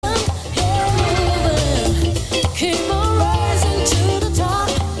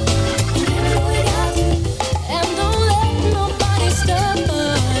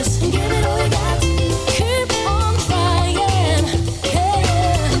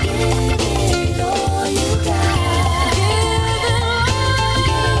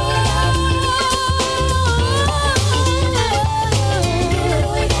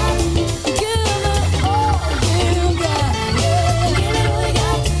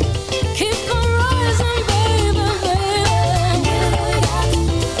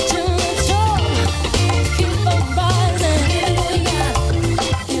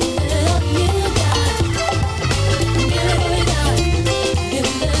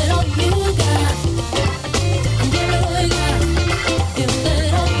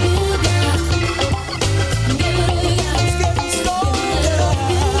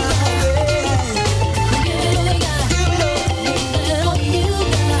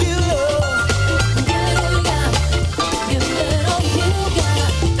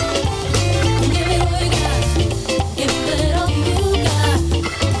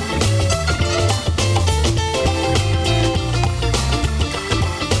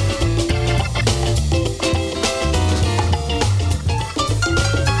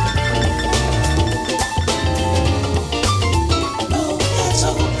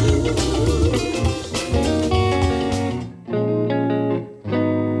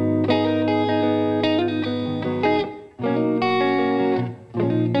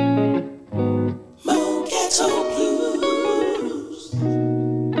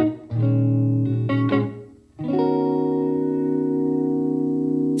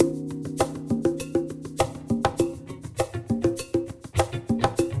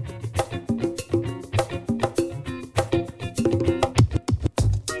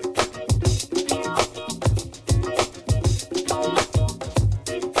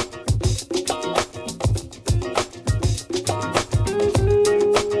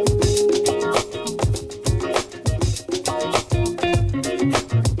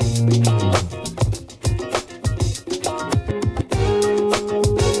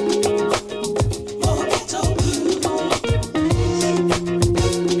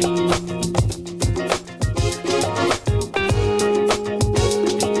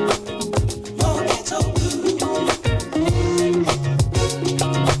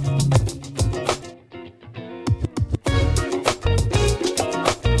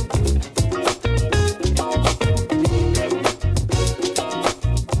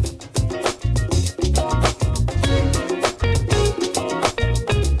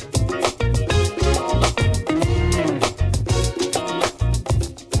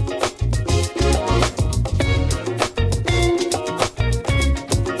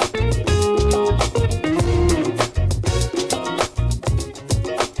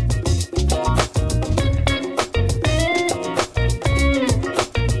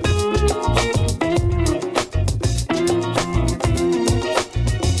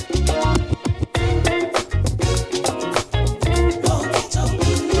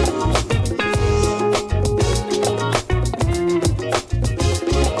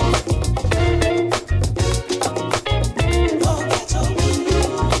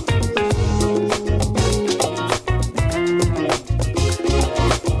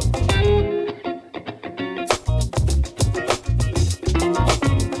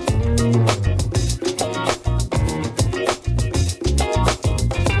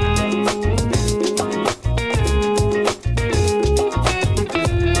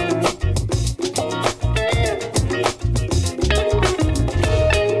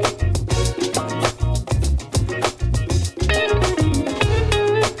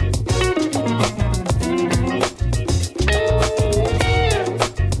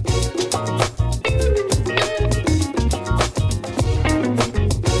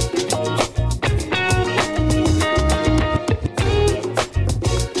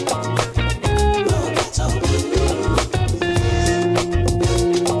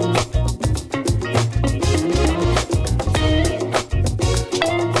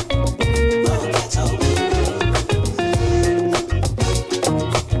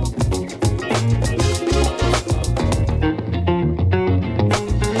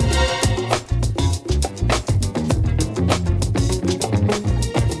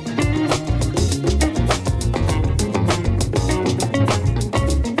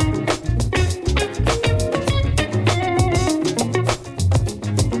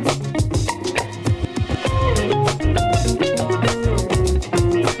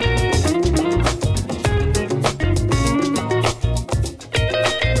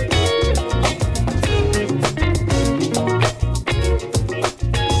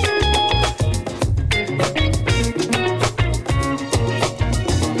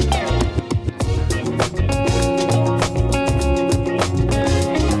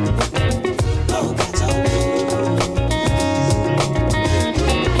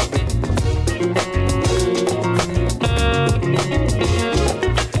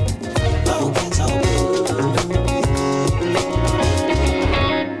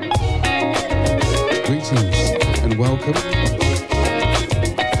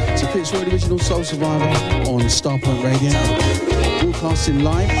Tour Original Soul Survivor on Starpoint Radio, broadcasting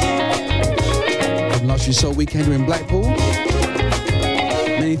live from Luxury Soul Weekender in Blackpool.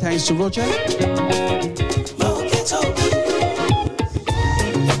 Many thanks to Roger.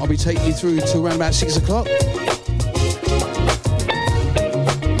 I'll be taking you through to around about 6 o'clock.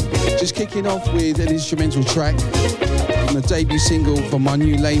 Just kicking off with an instrumental track from the debut single from my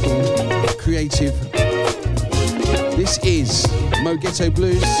new label, Creative. This is Mo Ghetto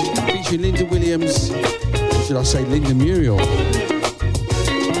Blues featuring Linda Williams, or should I say Linda Muriel,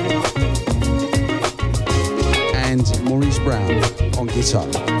 and Maurice Brown on guitar.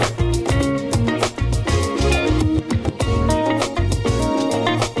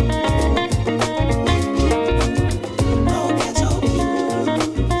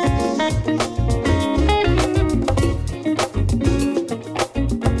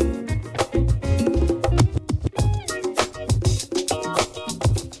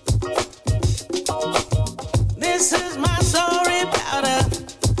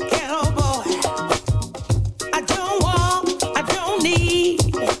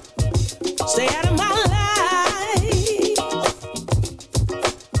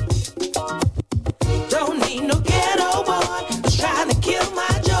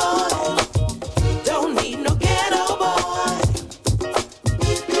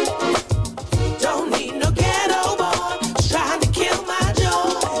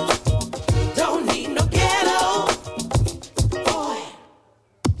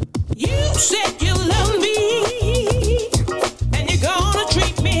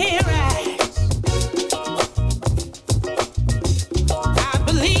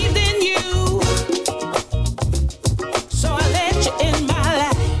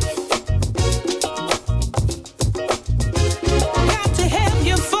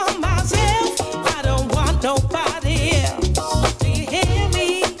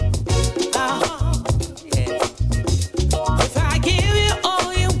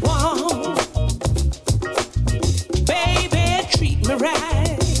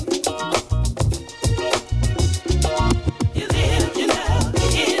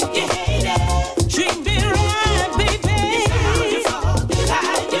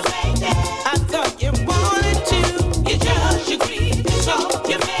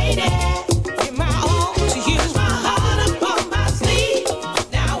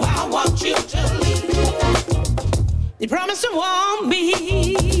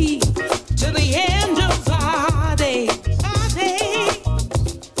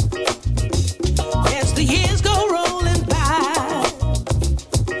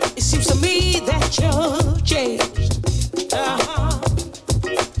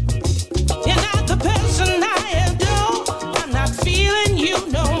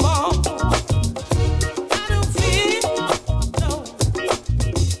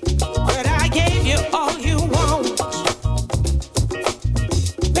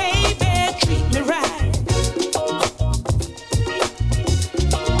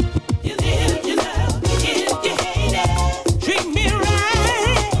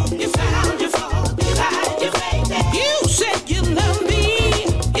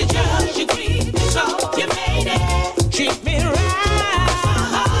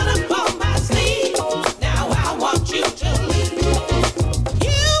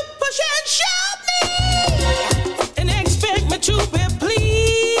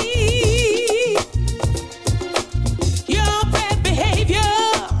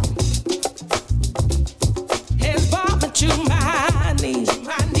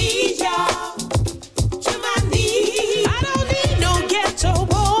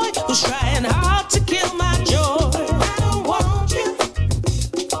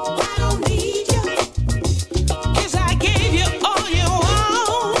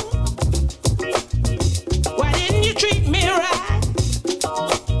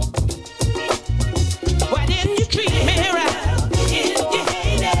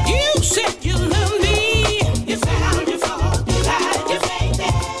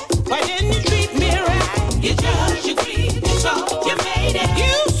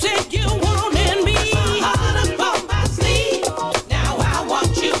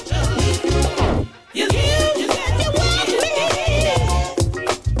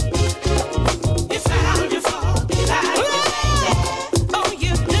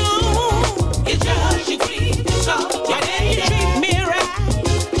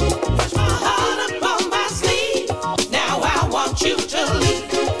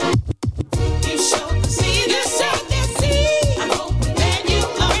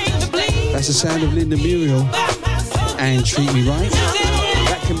 Sound of Linda Muriel and Treat Me Right.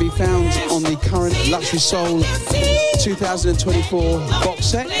 That can be found on the current Luxury Soul 2024 box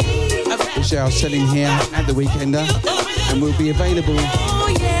set. which are selling here at the Weekender and will be available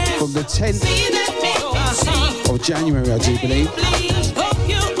from the 10th of January, I do believe.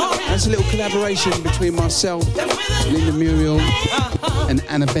 That's a little collaboration between myself, Linda Muriel and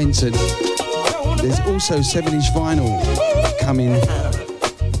Anna Benton. There's also 7-inch vinyl coming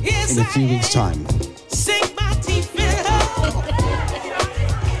in a few weeks' time.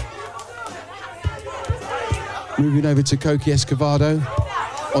 Moving over to Coqui Escovado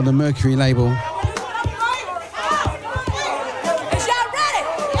on the Mercury label.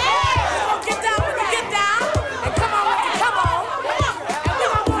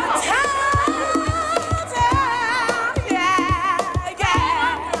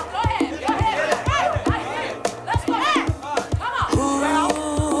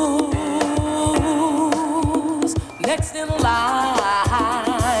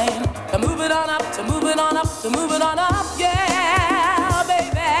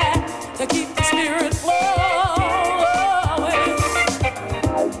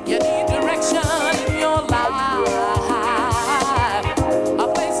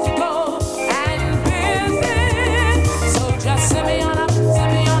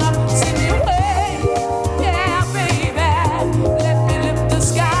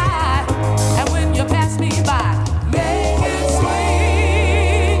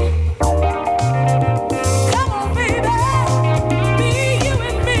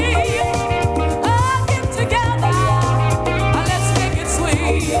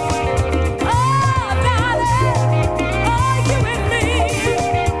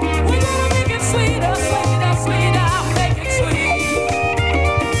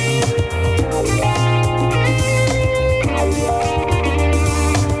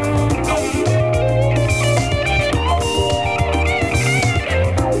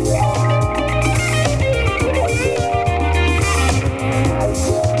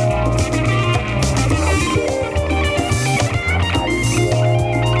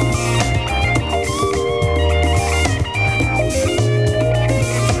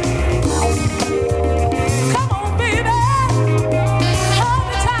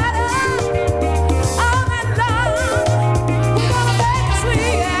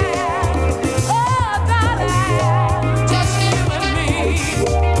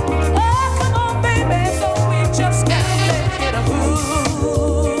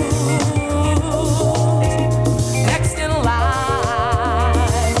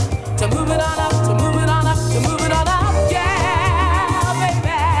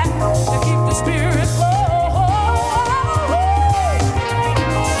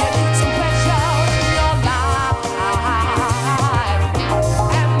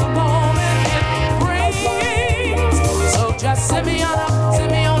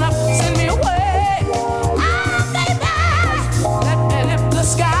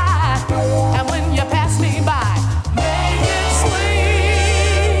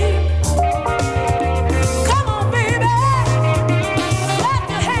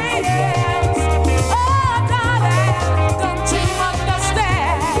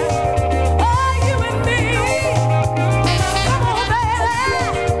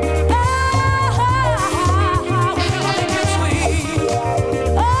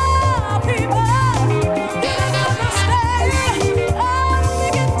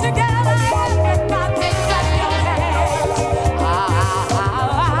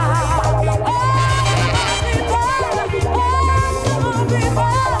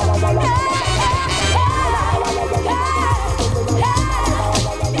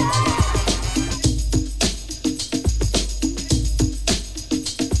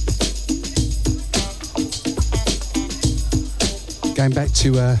 Going back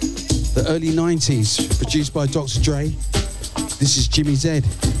to the early 90s, produced by Dr. Dre. This is Jimmy Z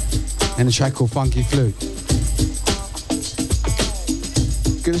and a track called Funky Flute.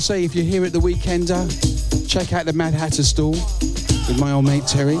 Gonna say, if you're here at the Weekender, check out the Mad Hatter stall with my old mate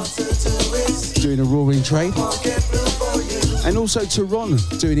Terry doing a roaring trade. And also to Ron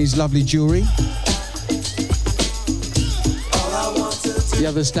doing his lovely jewellery. The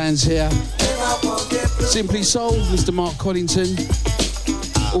other stands here. Simply Soul, Mr. Mark Collington.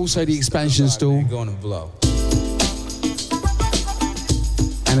 Also the Expansion stall.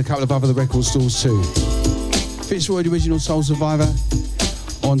 And a couple of other record stalls too. Fitzroy, the original Soul Survivor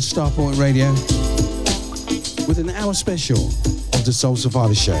on Starpoint Radio with an hour special of the Soul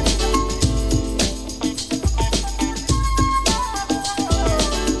Survivor Show.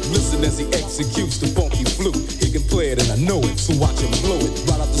 Listen as he executes the funky flute. He can play it and I know it, so watch him blow it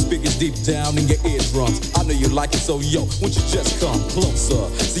right out the speakers deep down in your eardrums. I know you like it, so yo, won't you just come closer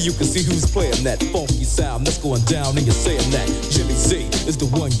so you can see who's playing that funky sound that's going down and you're saying that Jimmy Z is the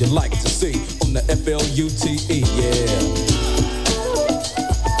one you like to see on the FLUTE, yeah.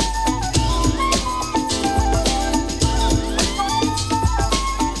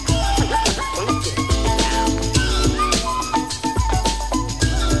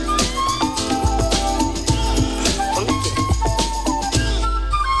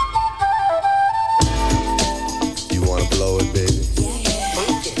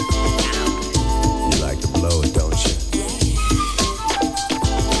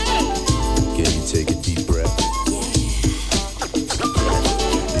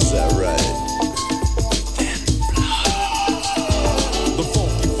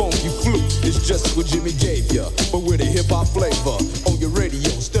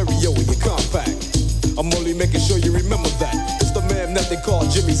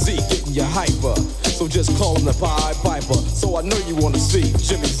 Jimmy Z getting you hyper, so just call him the Pied Piper. So I know you wanna see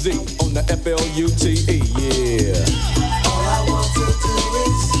Jimmy Z on the FLUTE, yeah. All I want to do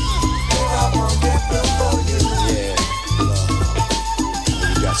is give up on that blood for you. Yeah, blood. All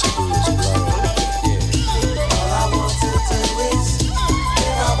you got to do is blood. Yeah. All I want to do is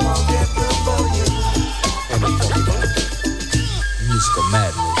give up on that blood for you. And the funky musical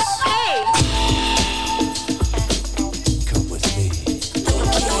madness.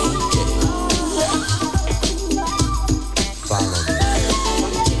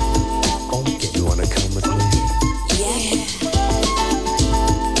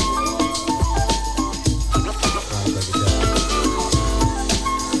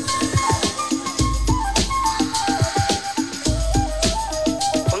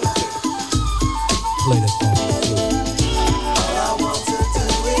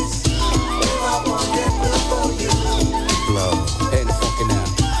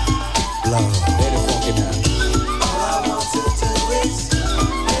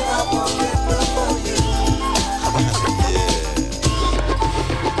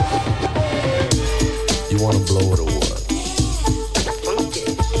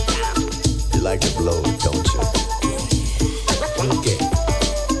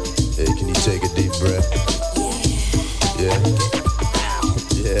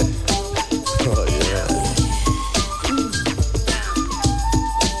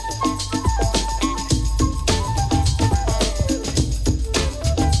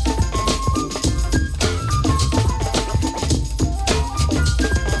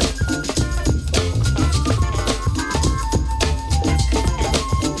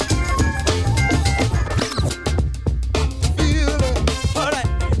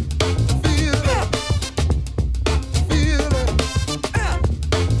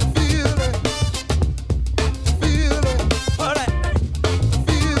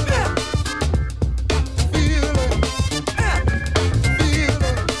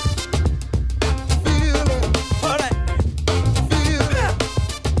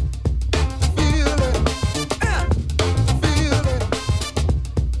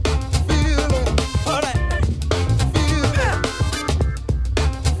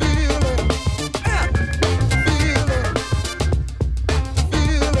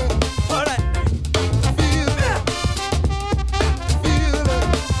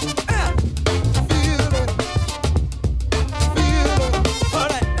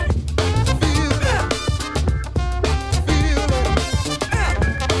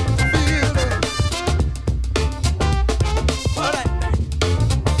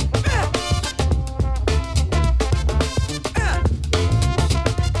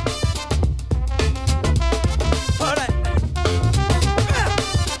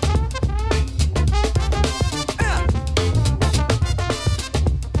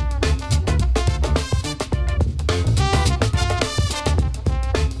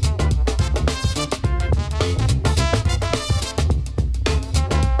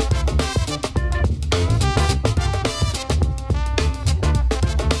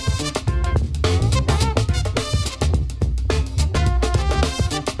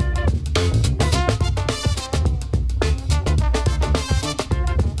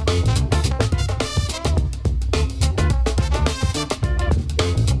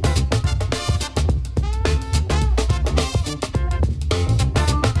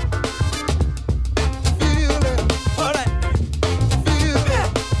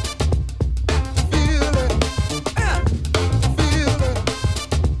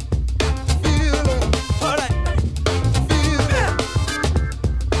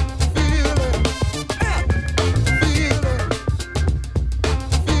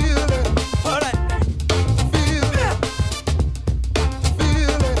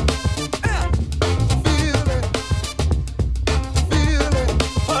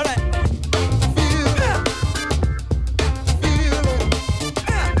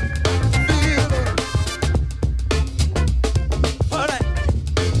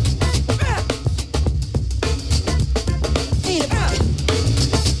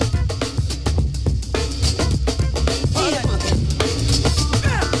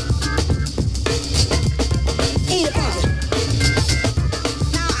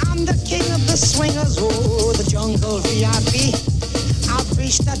 swingers, oh, the jungle VIP. I've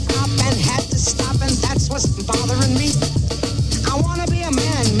reached the top and had to stop, and that's what's bothering me. I wanna be a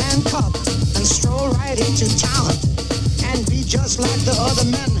man cub, and stroll right into town, and be just like the other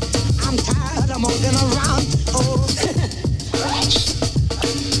men. I'm tired of moving around, oh.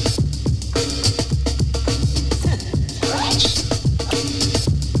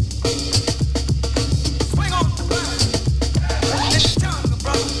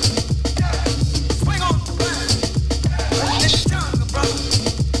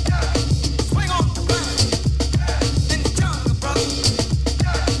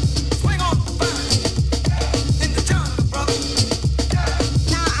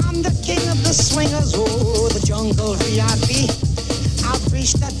 Swingers, oh, the jungle VIP. I've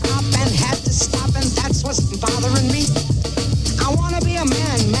reached the top and had to stop, and that's what's bothering me. I wanna be a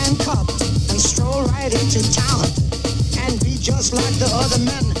man cub, and stroll right into town, and be just like the other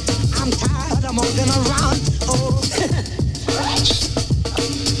men. I'm tired of moving around, oh.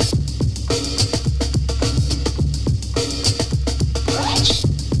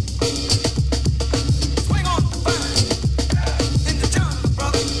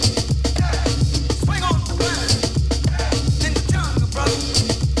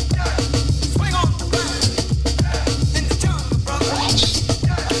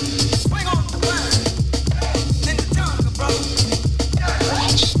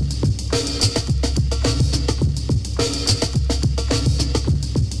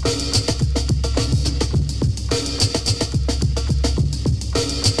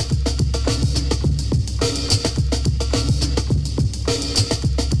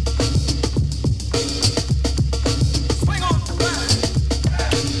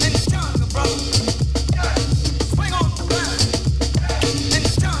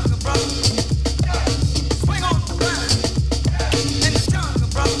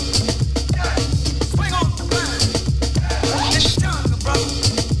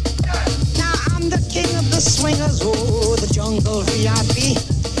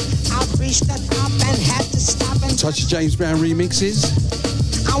 Touch of James Brown remixes.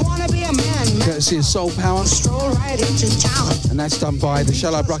 I wanna be a man. Courtesy of Soul Power. Stroll right into town. And that's done by the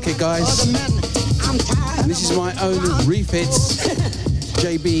Shallow Bucket guys. And this is my own refits.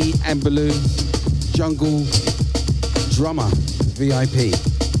 JB and Baloo, Jungle Drummer, VIP.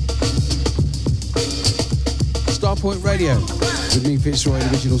 Starpoint Radio with me, Fitzroy, the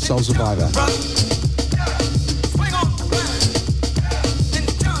original Soul Survivor.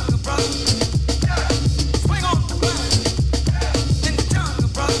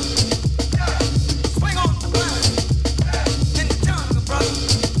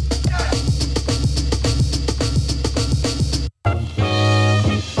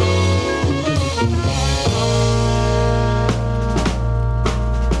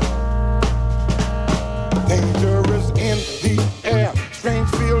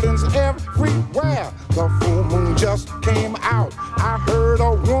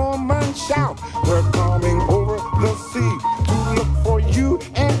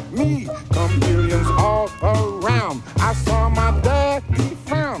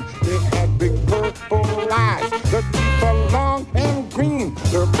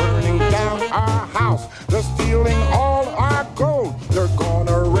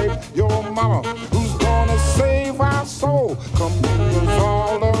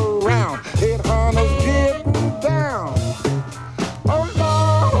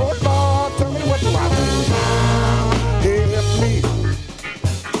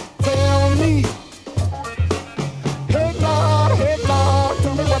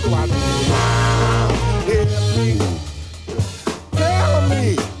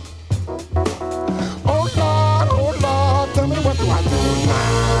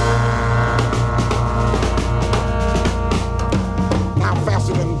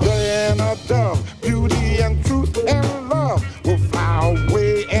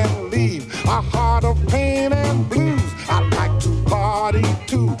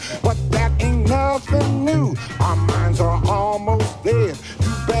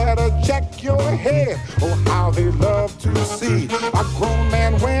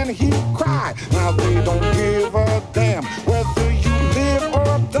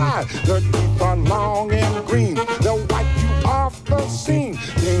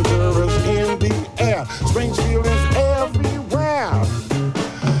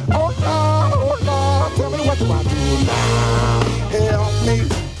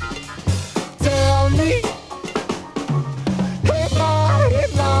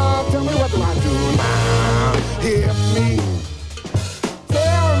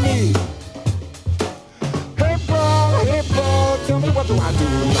 What do I do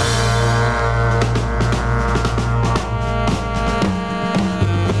now?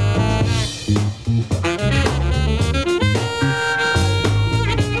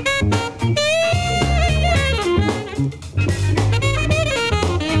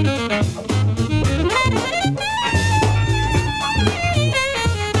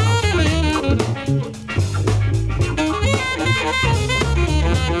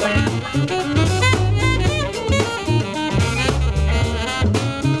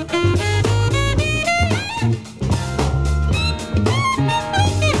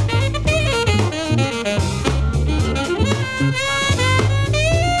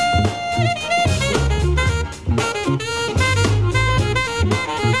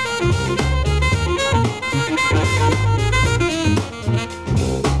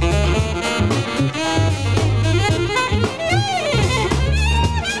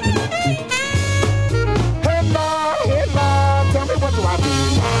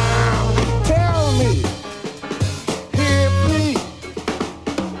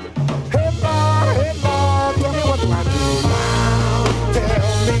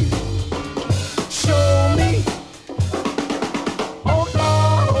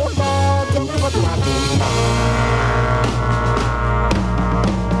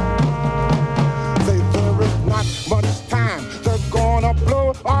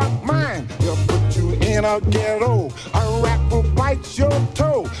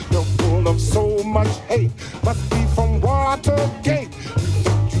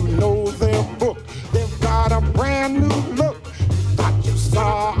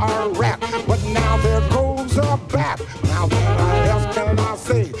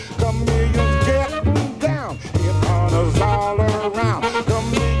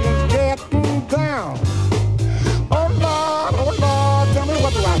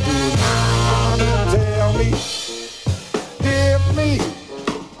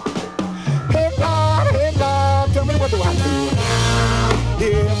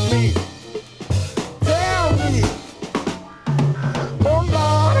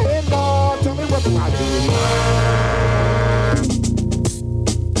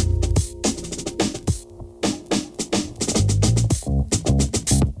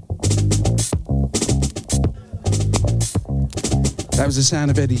 That was the sound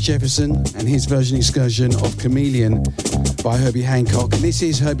of Eddie Jefferson and his version excursion of Chameleon by Herbie Hancock. And this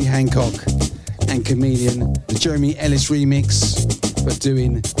is Herbie Hancock and Chameleon, the Jeremy Ellis remix, but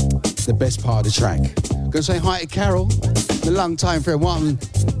doing the best part of the track. Gonna say hi to Carol, the long time friend. One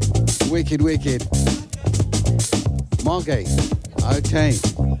wicked. Margate. Okay.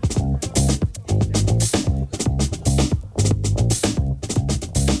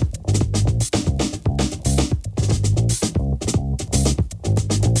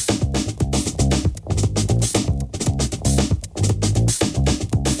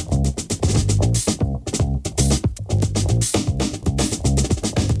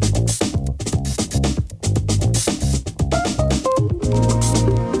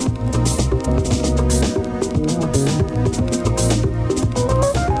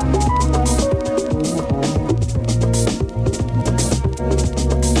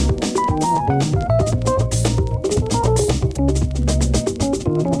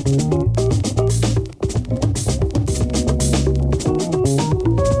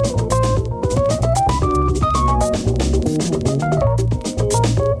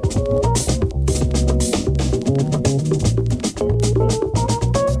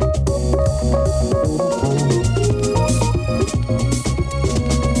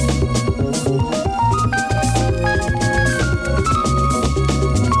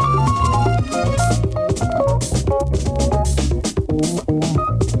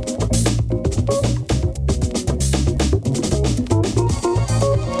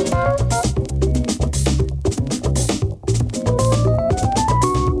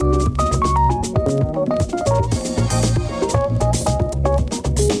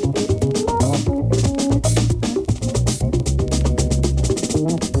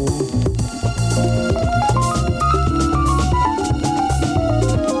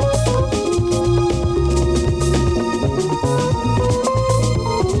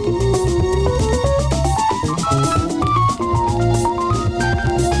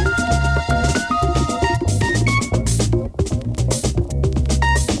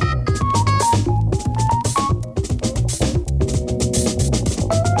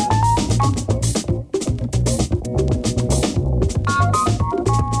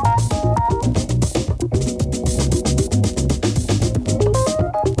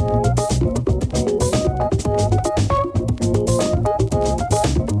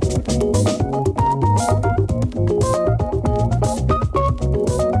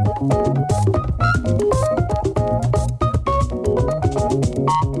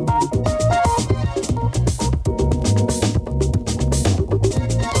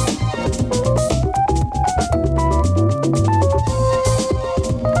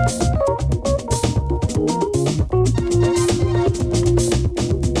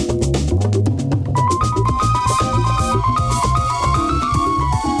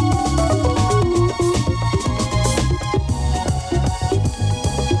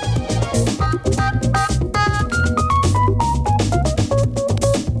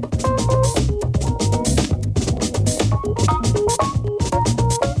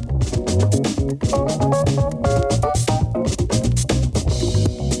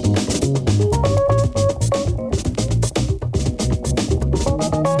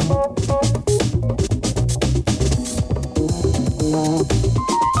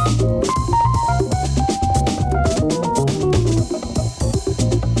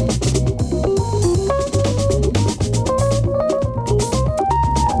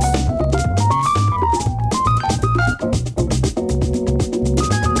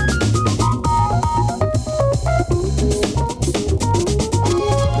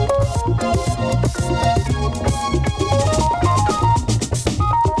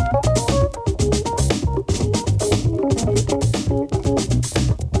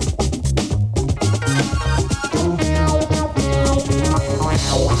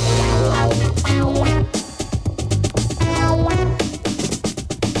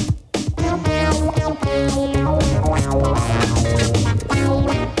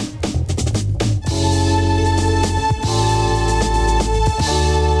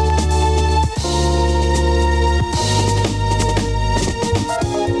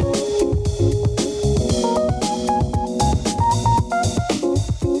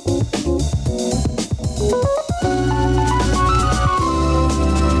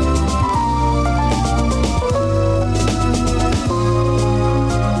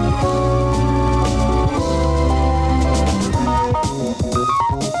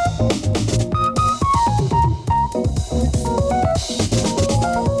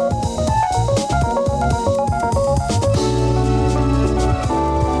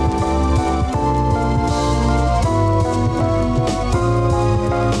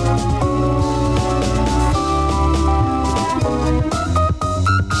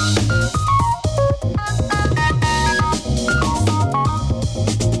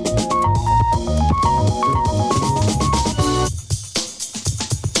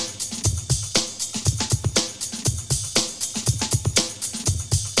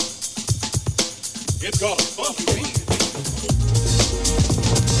 It's got a funky beat.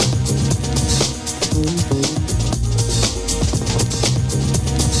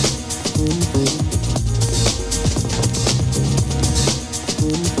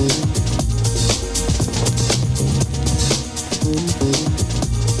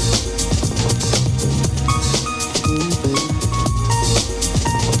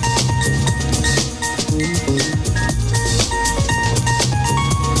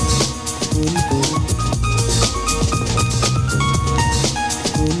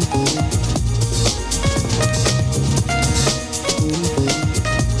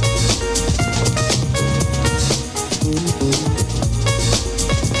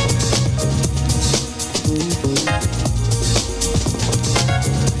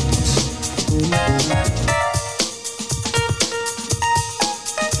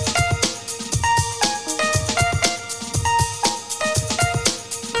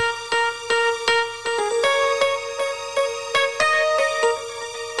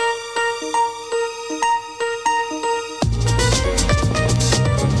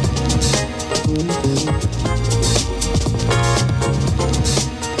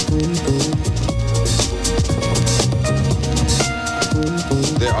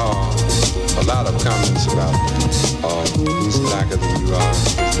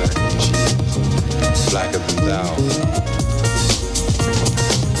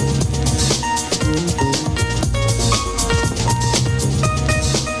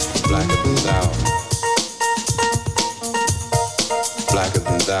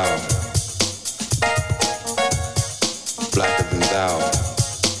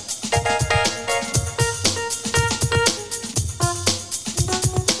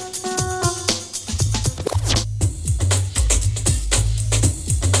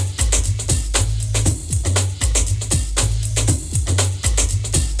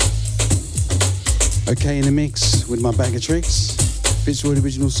 Okay, in the mix with my bag of tricks. Fitzroy,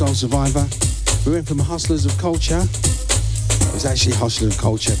 Original Soul Survivor. We went from Hustlers of Culture. It was actually Hustlers of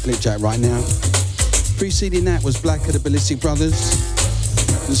Culture, Flipjack right now. Preceding that was Black of the Ballistic Brothers.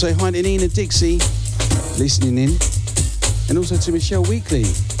 And say hi to Nina Dixie, listening in. And also to Michelle Weekly.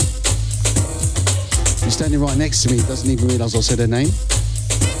 She's standing right next to me, doesn't even realise I said her name.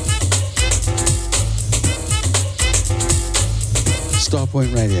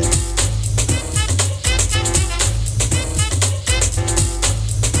 Starpoint Radio.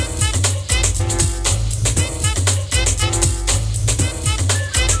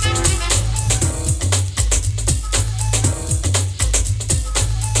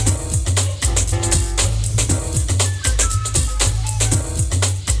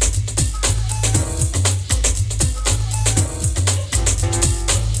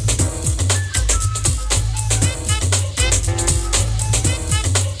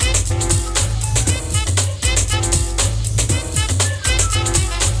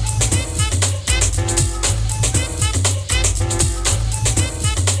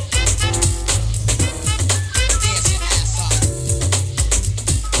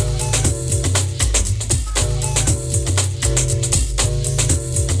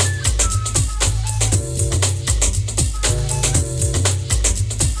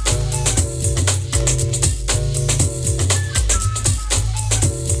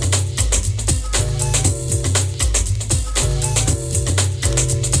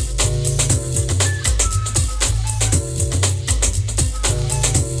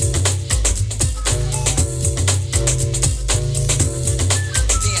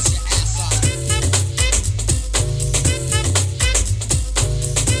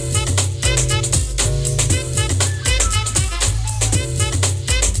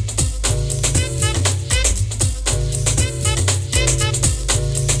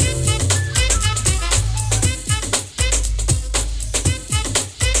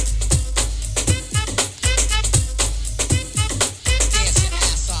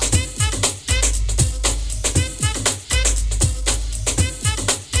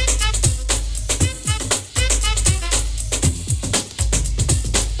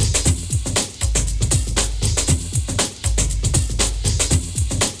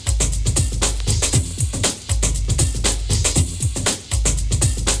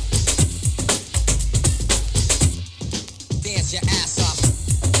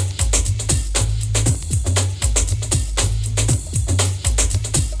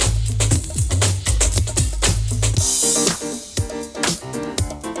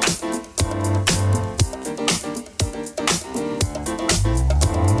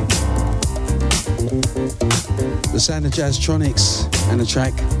 Sound of Jazztronics and a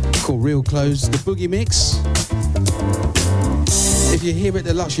track called Real Clothes, the Boogie Mix. If you're here at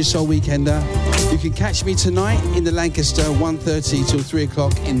the Luxury Soul Weekender, you can catch me tonight in the Lancaster 1:30 till 3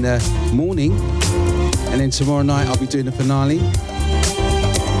 o'clock in the morning. And then tomorrow night I'll be doing the finale.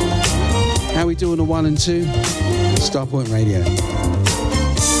 How we do on the 1 and 2? Starpoint Radio.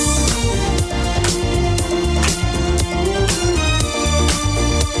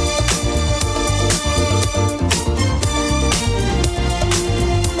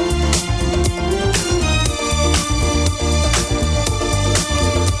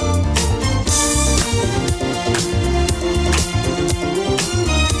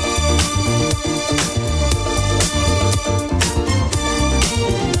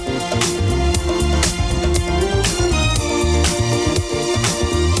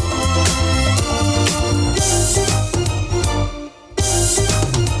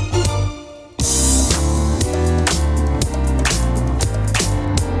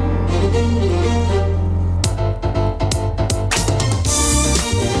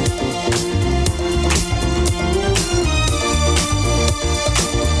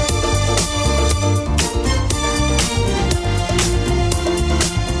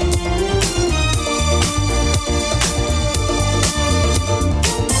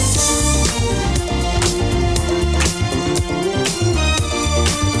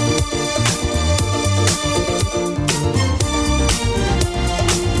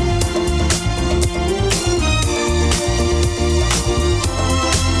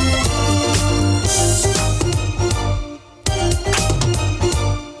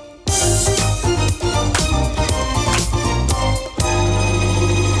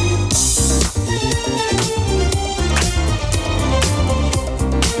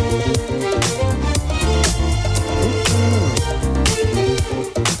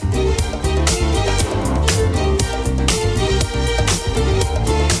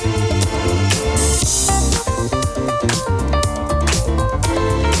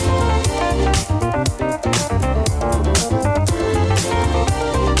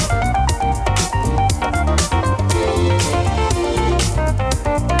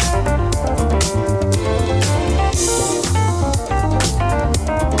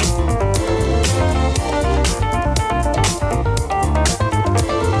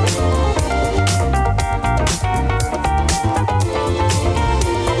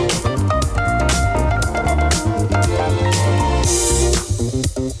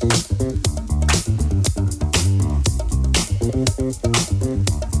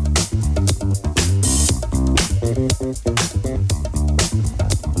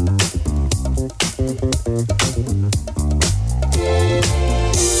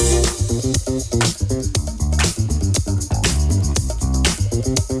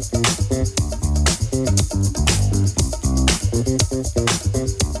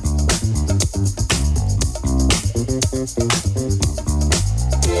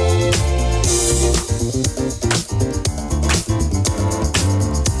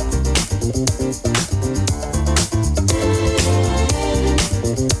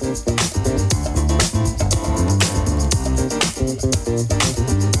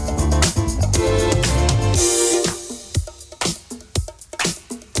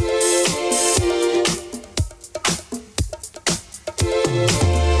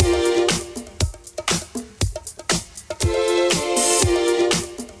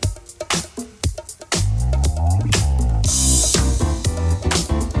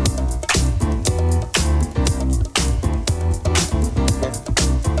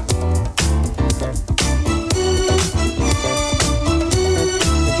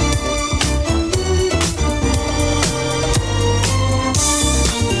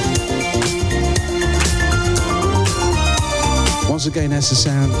 Once again, that's the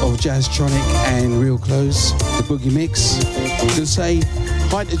sound of Jazztronic and Real Close, the Boogie Mix. I'm going to say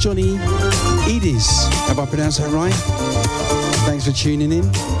hi to Johnny Edis. Have I pronounced that right? Thanks for tuning in.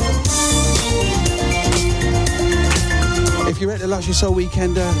 If you're at the Luxury Soul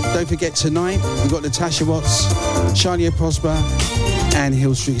Weekender, don't forget tonight, we've got Natasha Watts, Shania Prosper, and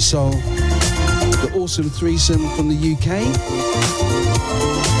Hill Street Soul. The awesome threesome from the UK.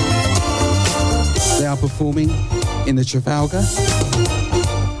 They are performing in the Trafalgar.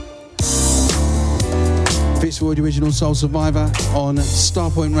 Fitzroy, the original Soul Survivor on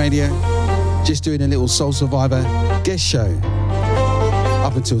Starpoint Radio. Just doing a little Soul Survivor guest show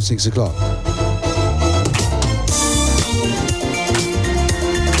up until 6 o'clock.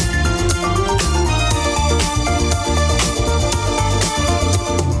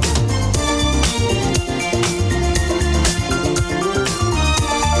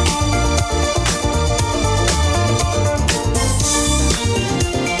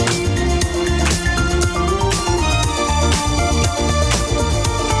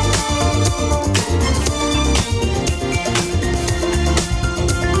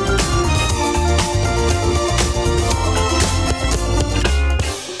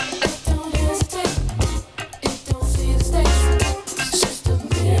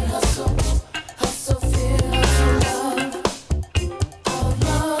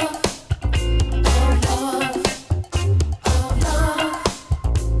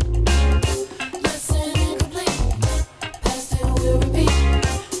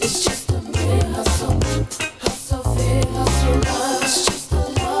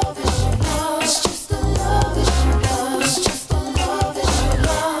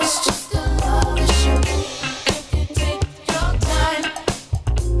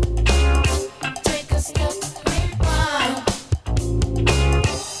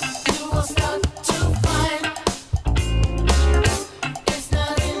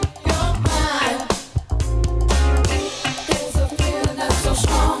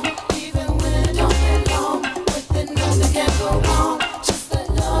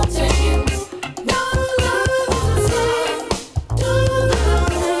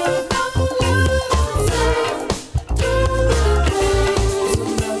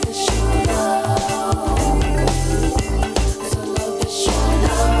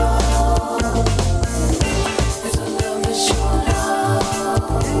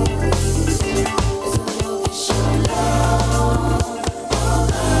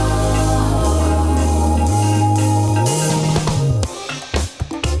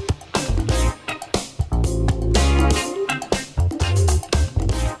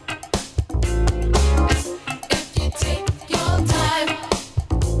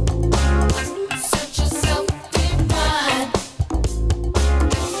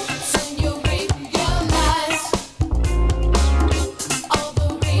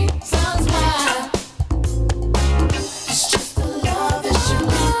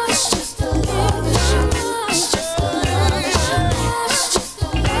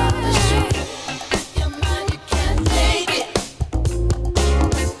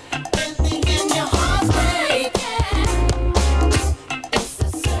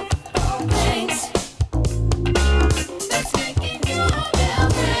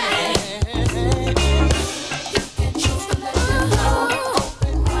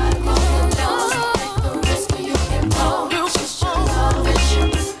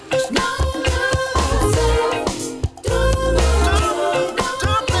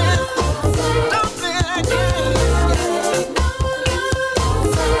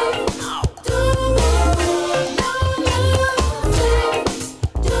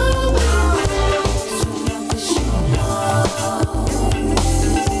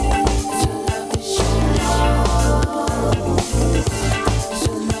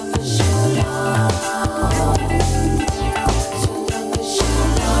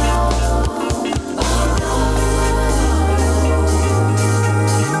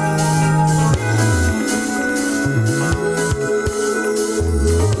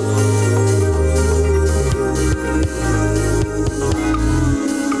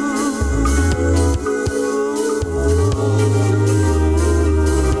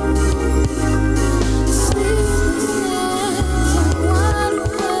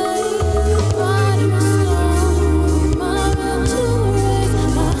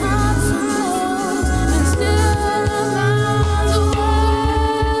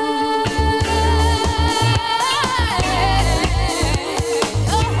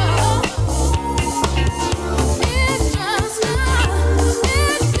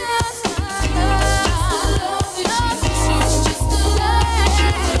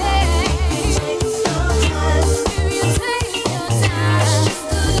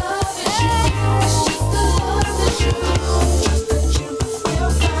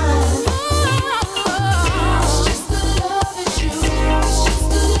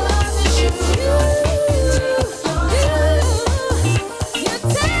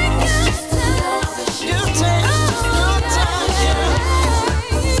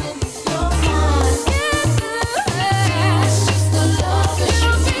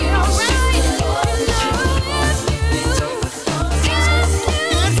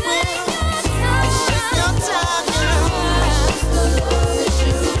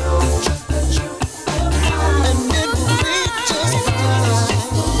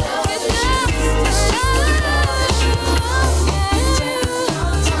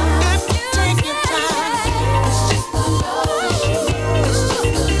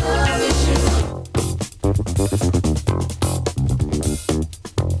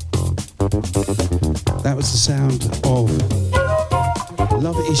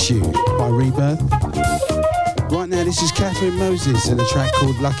 Love Issue by Rebirth. Right now, this is Catherine Moses and a track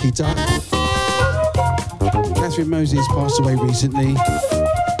called Lucky Duck. Catherine Moses passed away recently.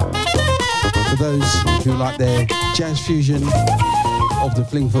 For those who like their jazz fusion of the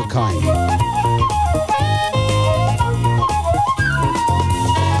Flingfoot kind.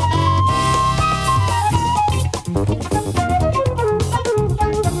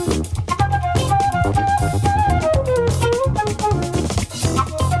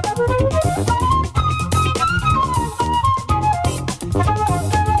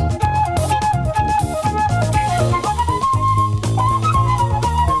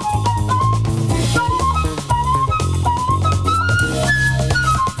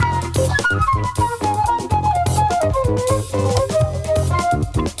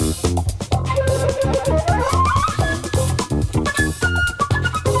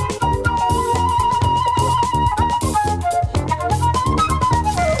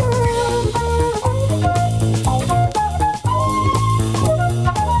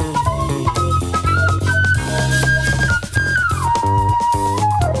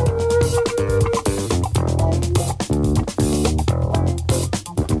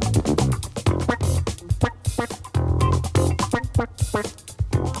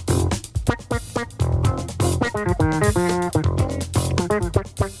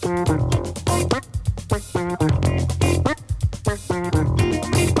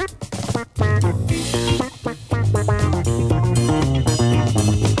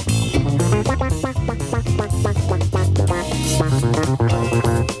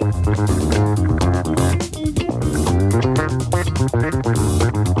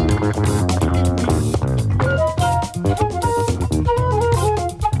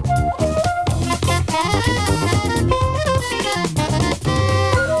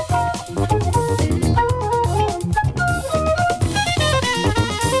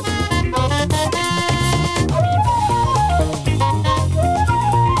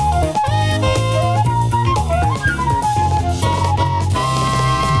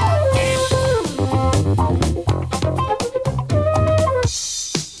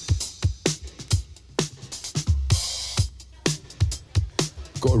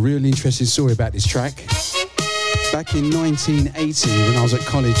 Interesting story about this track. Back in 1980, when I was at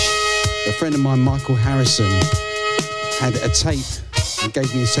college, a friend of mine, Michael Harrison, had a tape and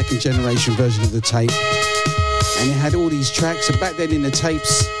gave me a second generation version of the tape. And it had all these tracks. And back then in the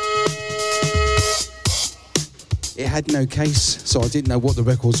tapes, it had no case, so I didn't know what the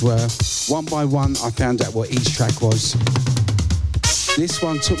records were. One by one, I found out what each track was. This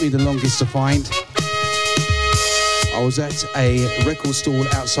one took me the longest to find. I was at a record stall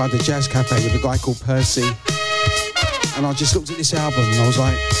outside the Jazz Cafe with a guy called Percy, and I just looked at this album and I was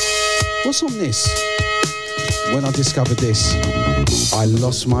like, what's on this? When I discovered this, I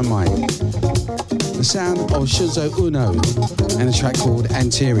lost my mind. The sound of Shuzo Uno and a track called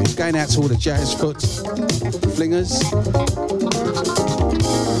Anterior. Going out to all the jazz foot flingers.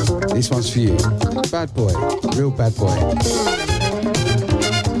 This one's for you. Bad boy, real bad boy.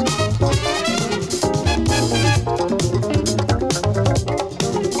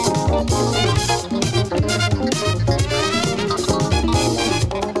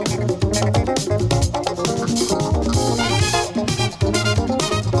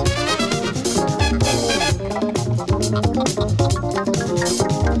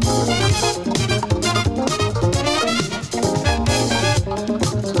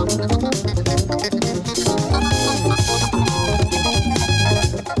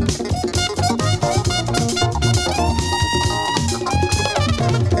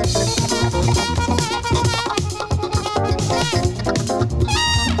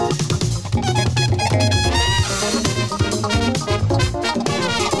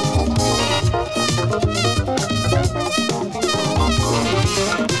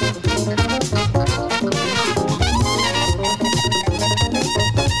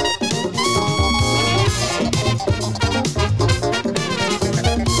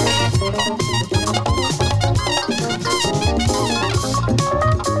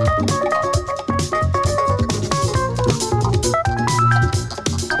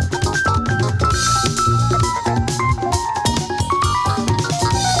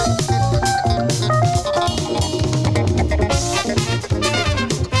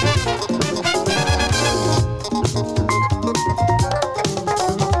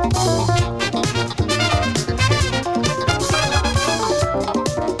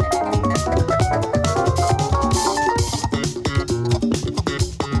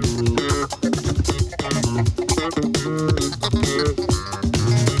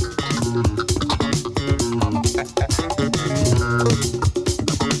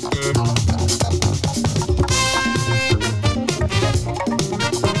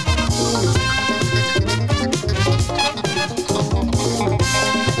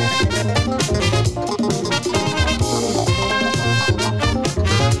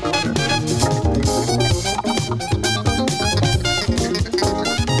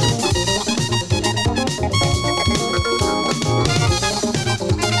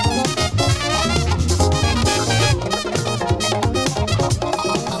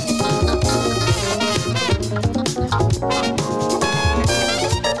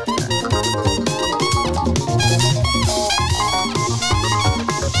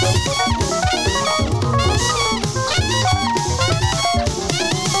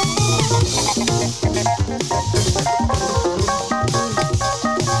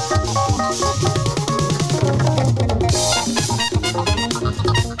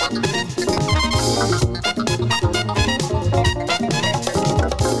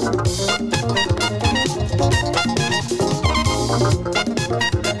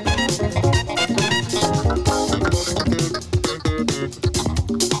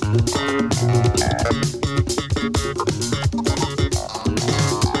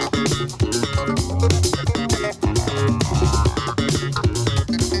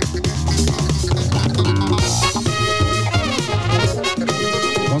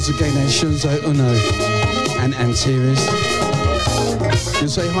 Alfonso Uno and Antares. You'll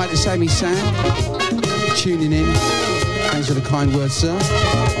say hi to Sammy Sam, tuning in. Thanks for the kind words, sir.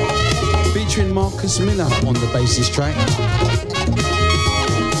 Featuring Marcus Miller on the bassist track.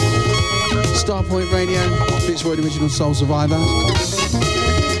 Starpoint Radio, Fitzroy Original Soul Survivor.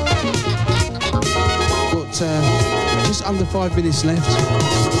 Got just under 5 minutes left.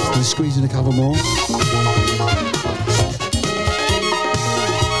 We're squeezing a couple more.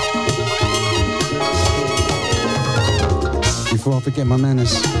 Before I forget my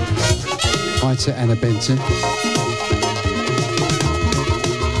manners, hi to Anna Benton.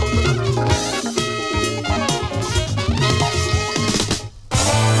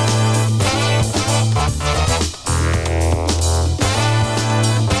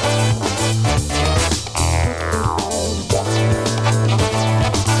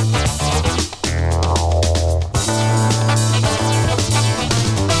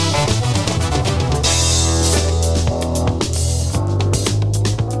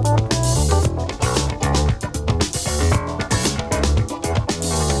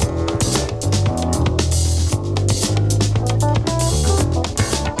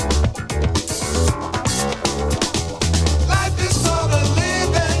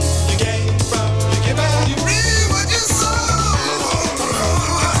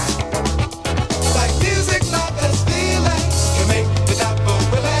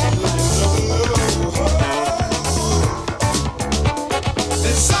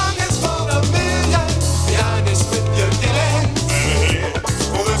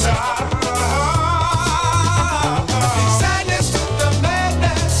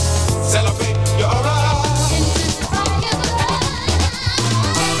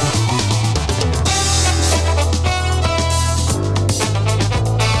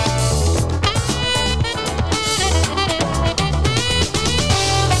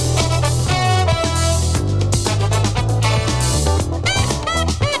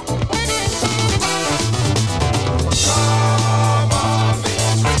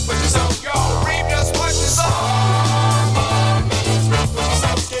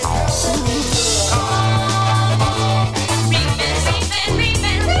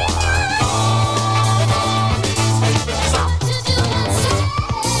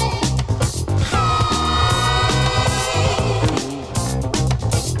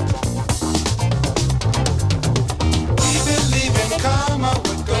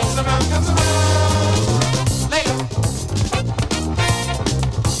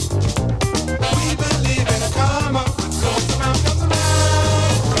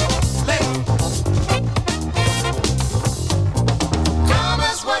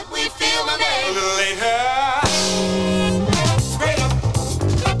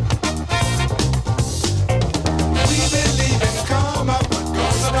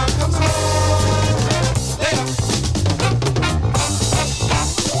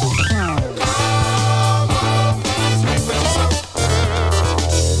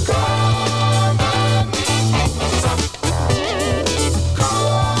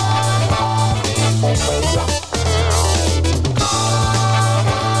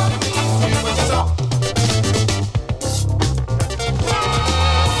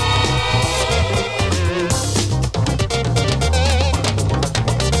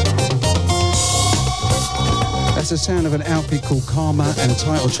 The sound of an outfit called Karma and a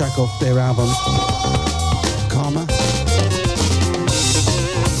title track off their album Karma,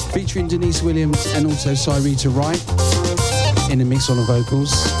 featuring Denise Williams and also Cyrita Wright in the mix on the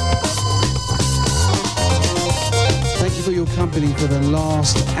vocals. Thank you for your company for the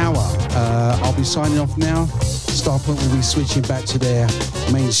last hour. I'll be signing off now. Starpoint will be switching back to their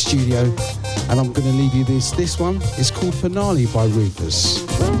main studio, and I'm going to leave you this one. It's called Finale by Rufus.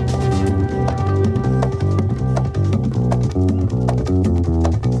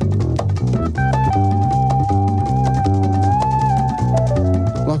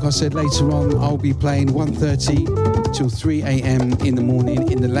 Like I said, later on I'll be playing 1:30 till 3 a.m. in the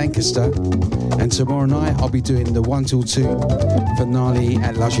morning in the Lancaster, and tomorrow night I'll be doing the 1 till 2 finale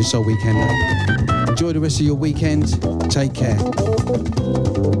at Luxury Soul Weekend. Enjoy the rest of your weekend. Take care.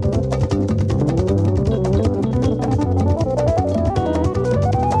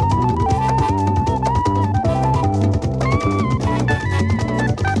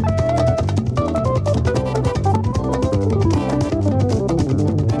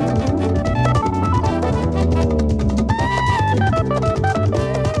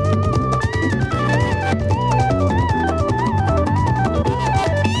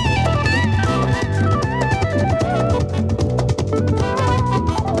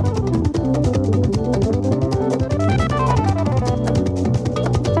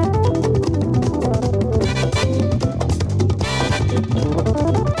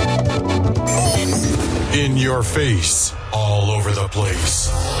 In your face, all over the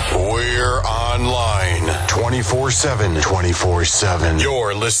place. We're online 24/7. 24/7.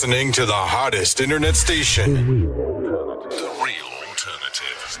 You're listening to the hottest internet station. The real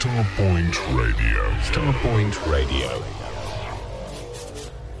alternative. Starpoint Radio. Starpoint Radio.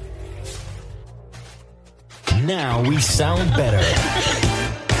 Now we sound better.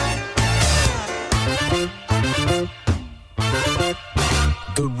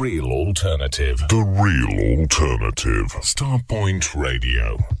 The real alternative. The real alternative. Starpoint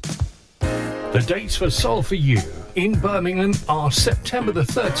Radio. The dates for Soul For You in Birmingham are September the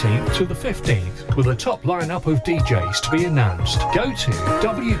 13th to the 15th, with a top lineup of DJs to be announced. Go to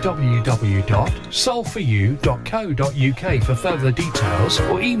www.soulforyou.co.uk for further details,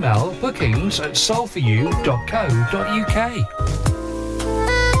 or email bookings@soulforyou.co.uk.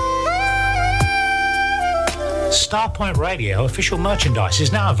 Starpoint Radio official merchandise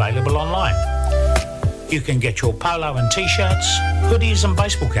is now available online. You can get your polo and t-shirts, hoodies and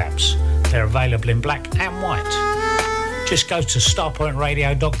baseball caps. They're available in black and white. Just go to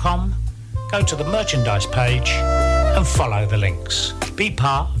starpointradio.com, go to the merchandise page and follow the links. Be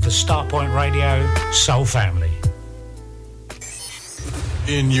part of the Starpoint Radio Soul family.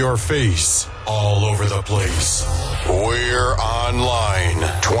 In your face, all over the place. We're online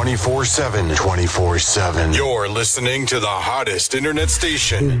 24/7. 24/7. You're listening to the hottest internet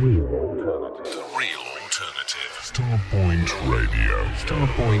station. The real alternative. Starpoint Radio.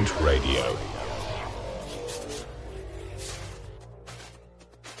 Starpoint Radio.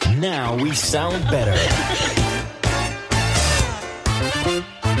 Now we sound better.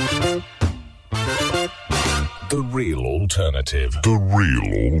 The real alternative. The real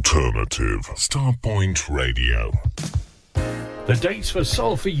alternative. Starpoint Radio. The dates for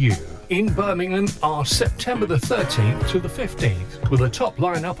Soul For You in Birmingham are September the 13th to the 15th, with a top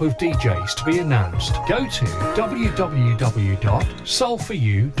lineup of DJs to be announced. Go to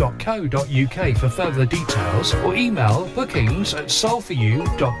www.soulforyou.co.uk for further details, or email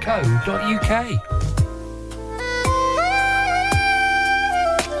bookings@soulforyou.co.uk.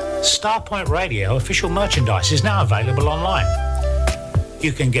 Starpoint Radio official merchandise is now available online.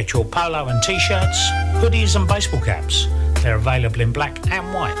 You can get your polo and t-shirts, hoodies and baseball caps. They're available in black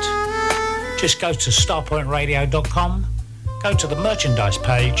and white. Just go to starpointradio.com, go to the merchandise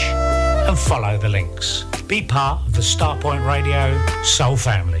page and follow the links. Be part of the Starpoint Radio Soul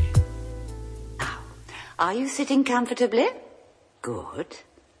family. Are you sitting comfortably? Good.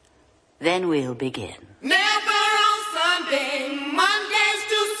 Then we'll begin. Never on Sunday, Monday's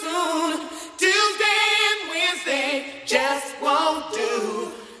too soon. Tuesday and Wednesday just won't do.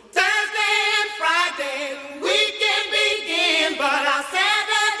 Thursday and Friday, we can begin, but our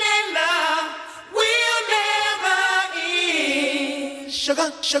Saturday love will never end.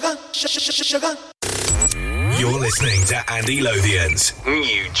 Sugar, sugar, sugar. You're listening to Andy Lothian's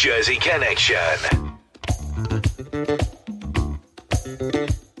New Jersey Connection.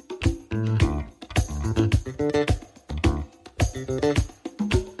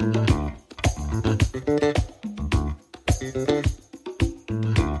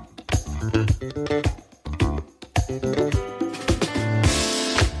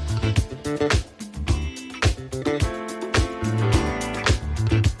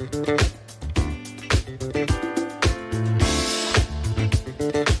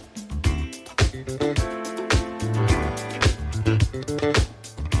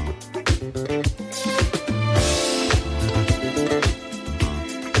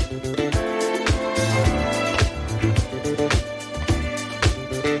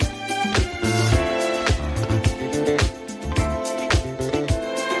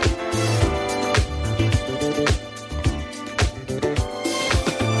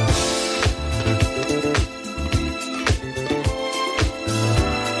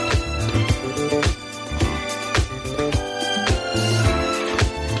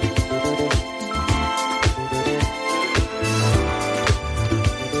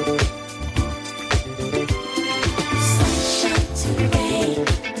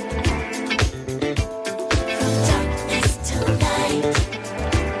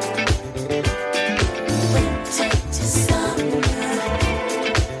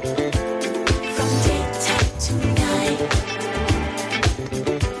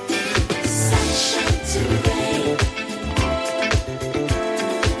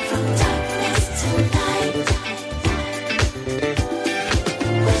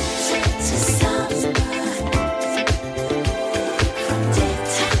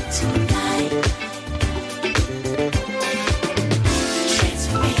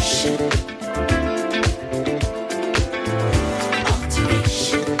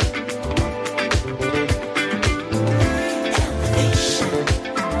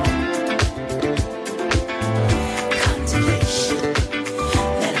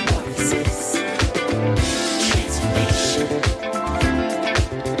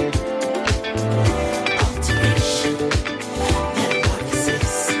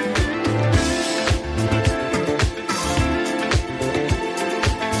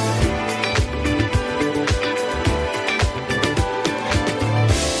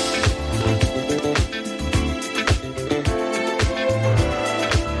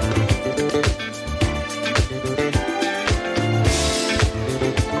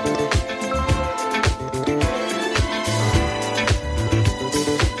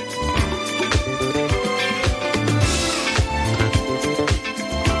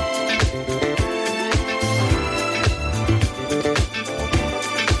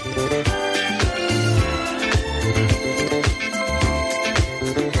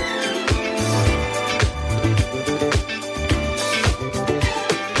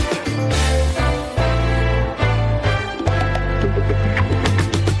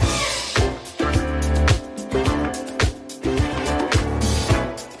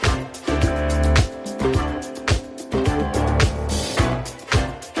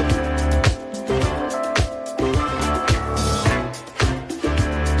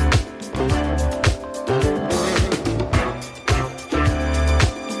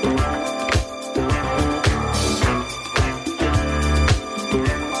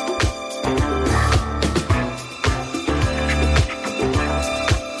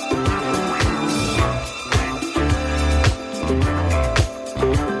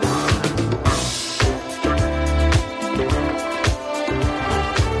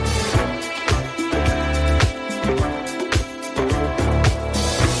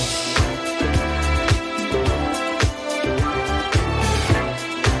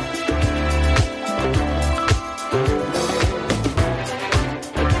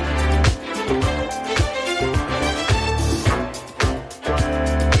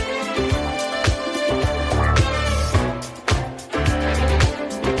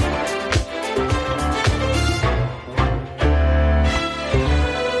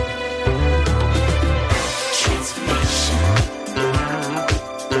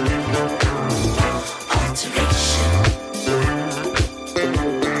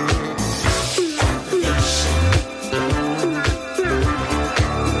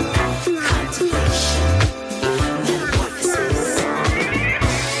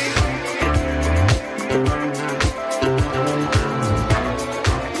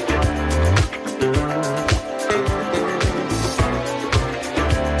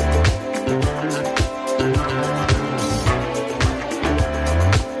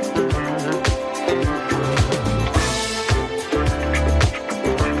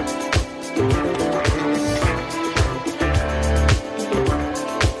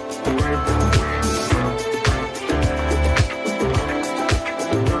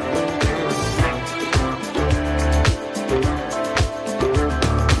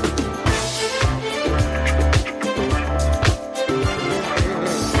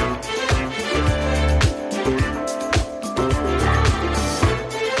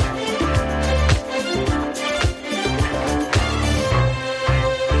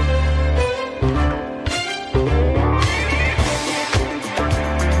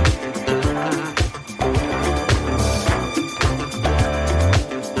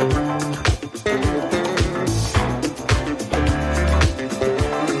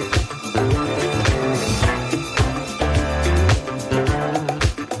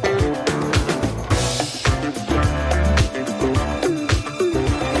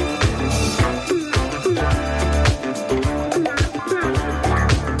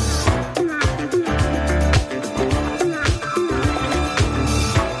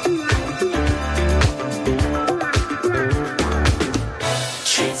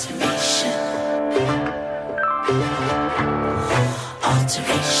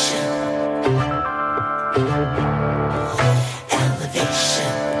 Alteration.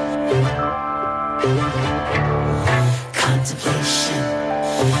 Elevation. Contemplation.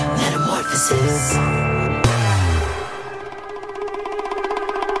 Metamorphosis.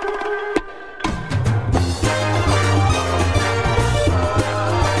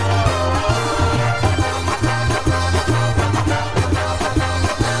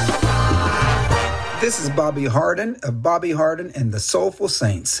 This is Bobby Hardin of Bobby Hardin and the Soulful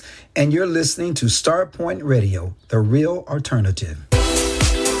Saints, and you're listening to Starpoint Radio, the real alternative.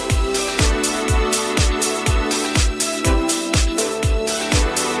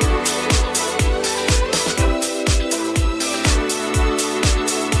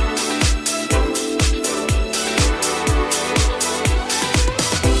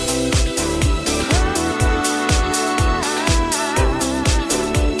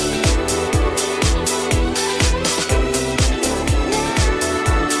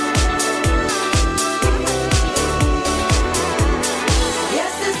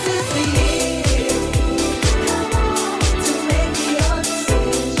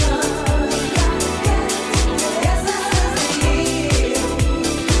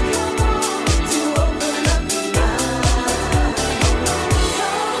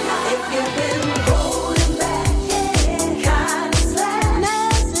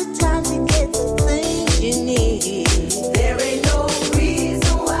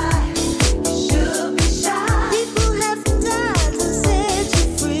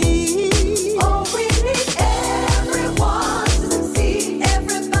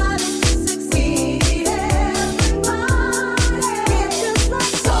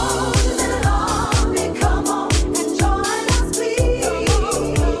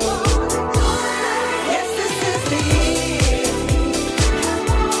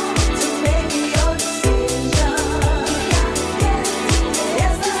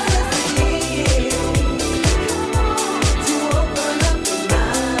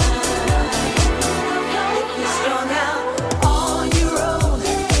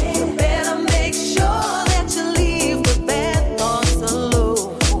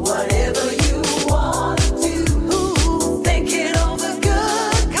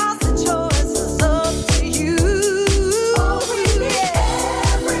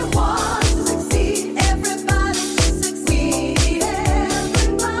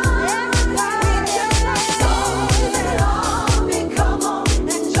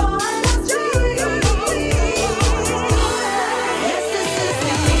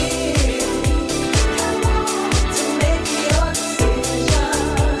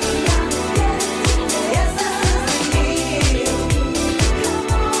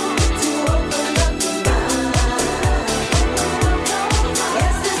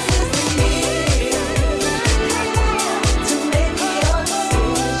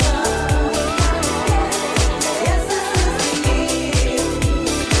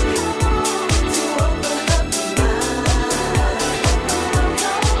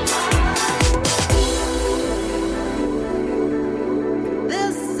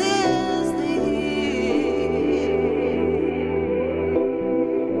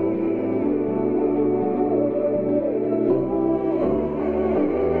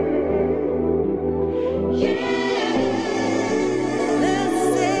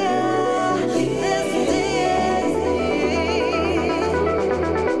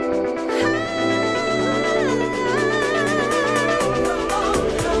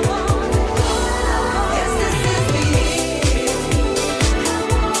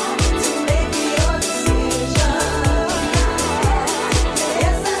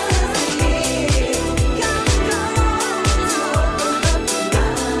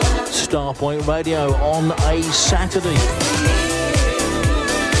 Starpoint Radio on a Saturday.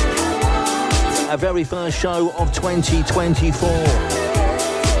 Our very first show of 2024.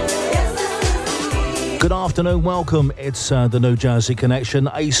 Good afternoon, welcome. It's the New Jersey Connection,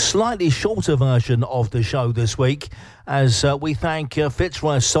 a slightly shorter version of the show this week as we thank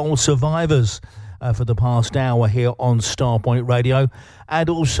Fitzroy Soul Survivors for the past hour here on Starpoint Radio, and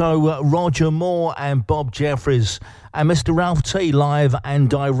also Roger Moore and Bob Jeffries and Mr. Ralph T live and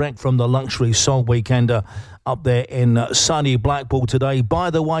direct from the Luxury Soul Weekender up there in sunny Blackpool today. By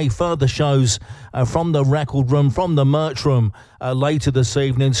the way, further shows from the record room, from the merch room later this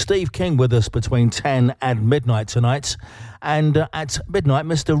evening. Steve King with us between 10 and midnight tonight. And at midnight,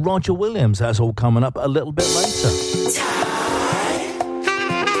 Mr. Roger Williams. That's all coming up a little bit later.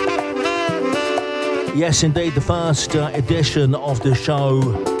 Yes, indeed, the first edition of the show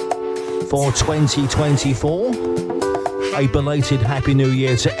for 2024. A belated Happy New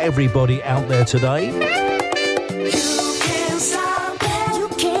Year to everybody out there today. You can't stop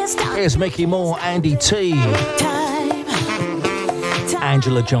Here's Mickey Moore, Andy T,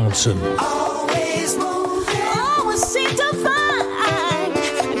 Angela Johnson.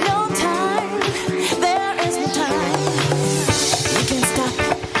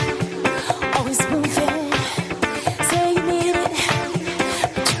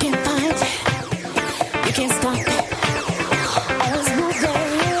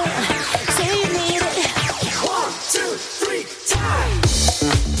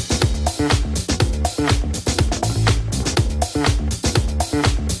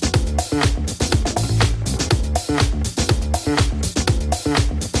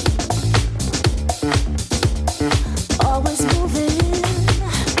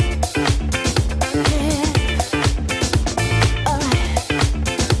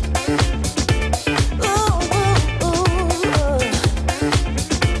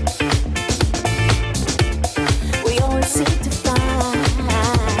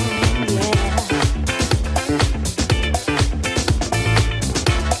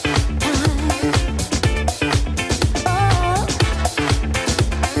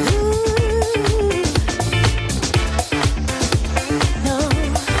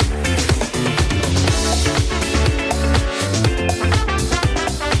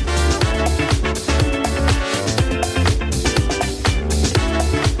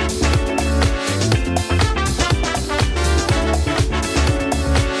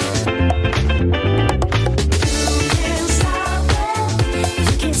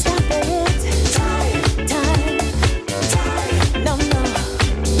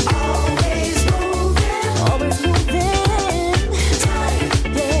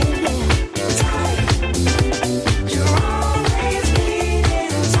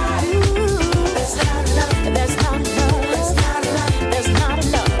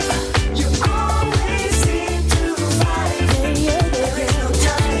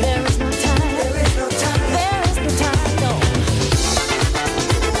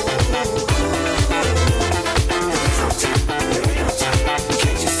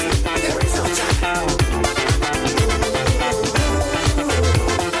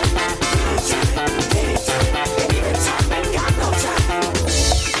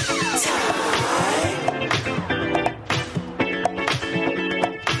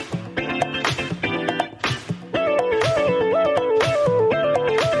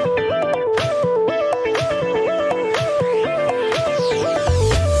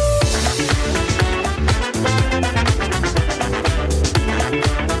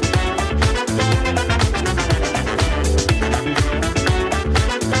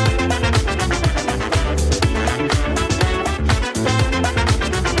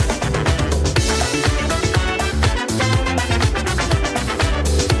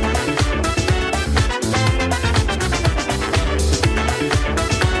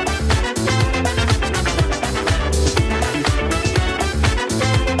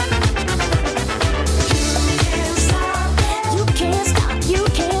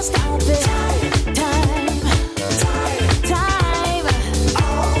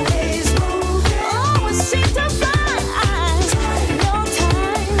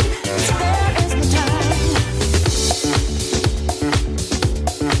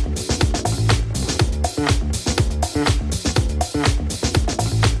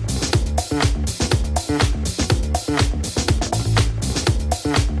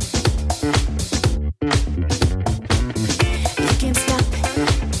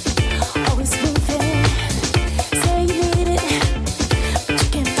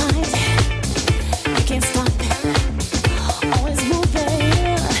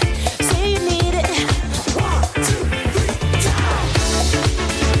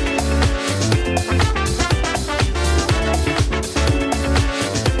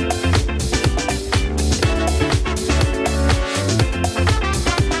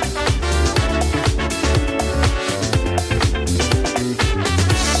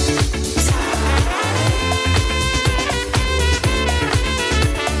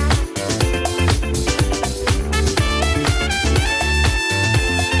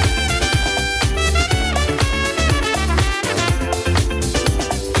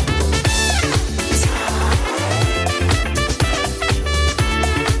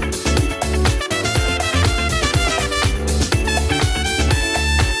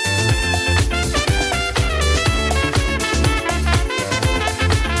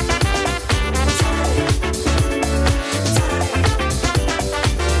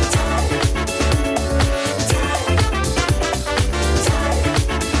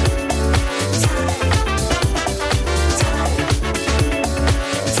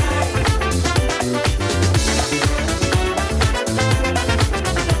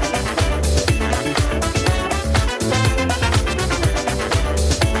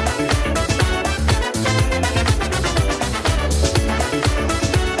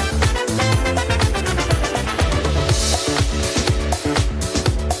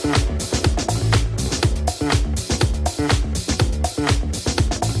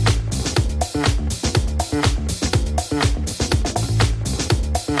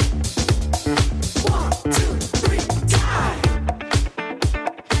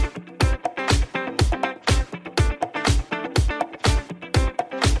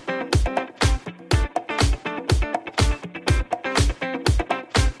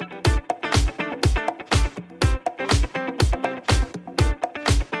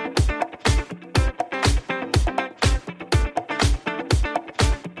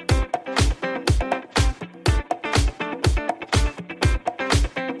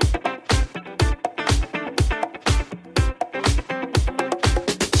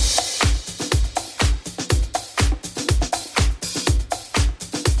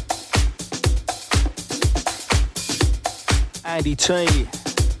 Andy T,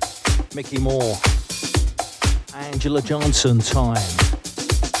 Mickey Moore, Angela Johnson, Time.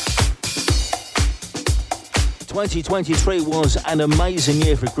 2023 was an amazing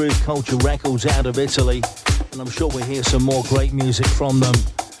year for Groove Culture Records out of Italy, and I'm sure we'll hear some more great music from them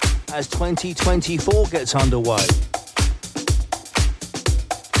as 2024 gets underway.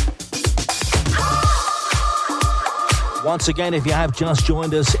 Once again, if you have just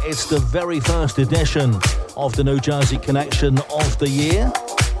joined us, it's the very first edition of the New Jersey Connection of the year.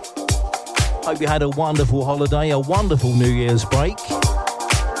 Hope you had a wonderful holiday, a wonderful New Year's break.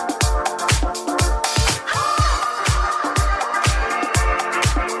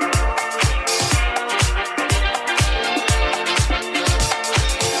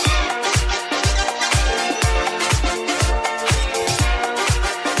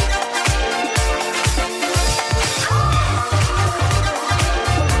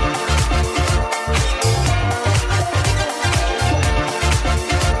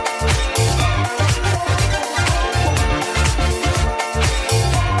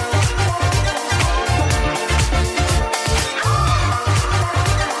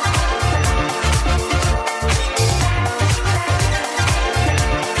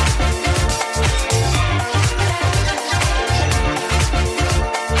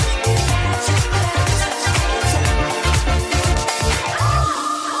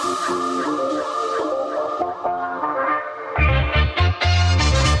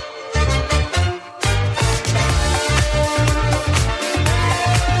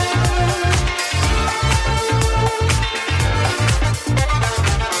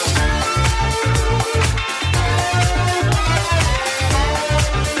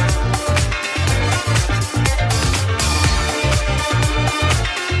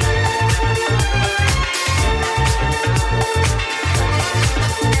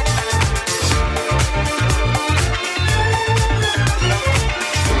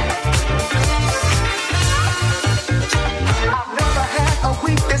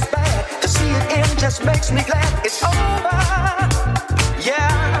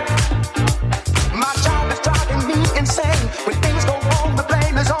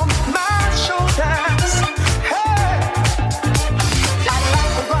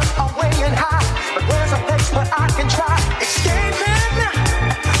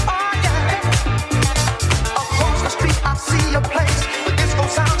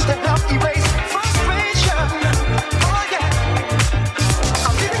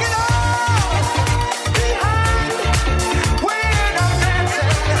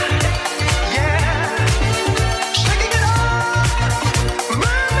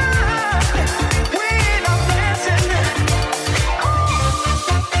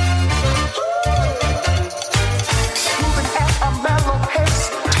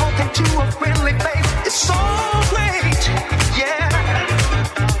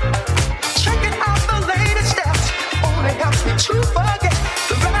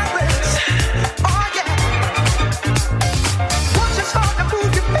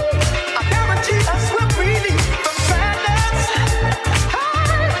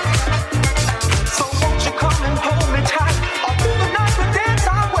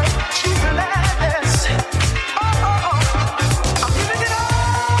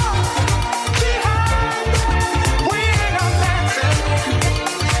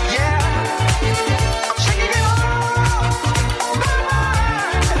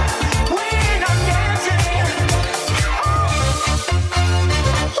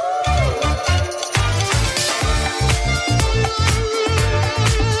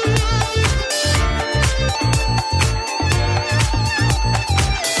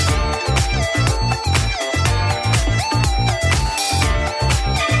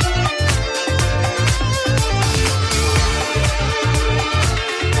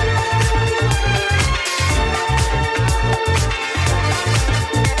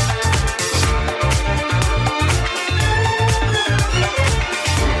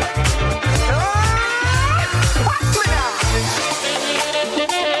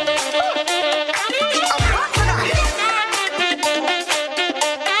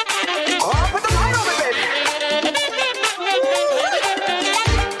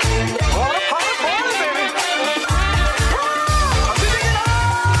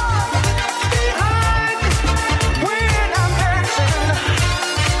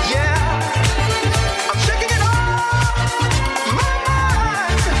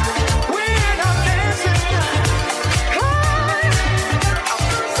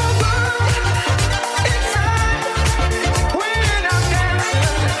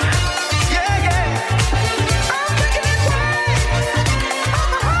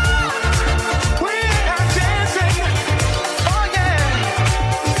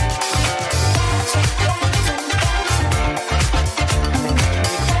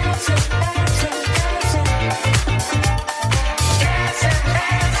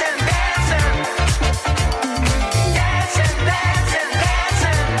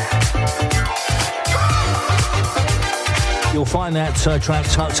 find that track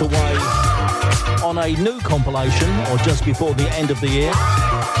tucked away on a new compilation, or just before the end of the year.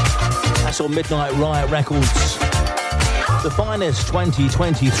 That's on Midnight Riot Records. The Finest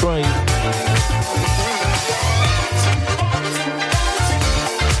 2023.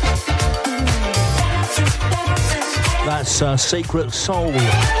 That's Secret Soul.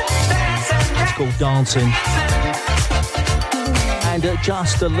 It's called Dancing. And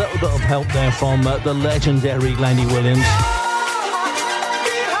just a little bit of help there from the legendary Lenny Williams.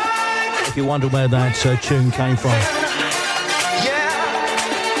 If you wonder where that tune came from.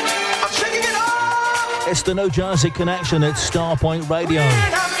 It's the New Jersey Connection. It's Starpoint Radio.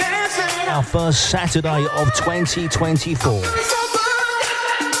 Our first Saturday of 2024.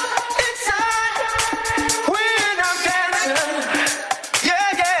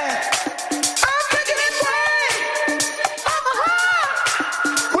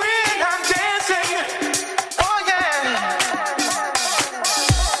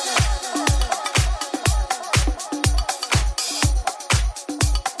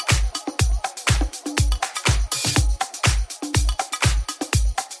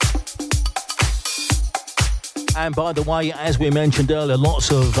 And by the way, as we mentioned earlier,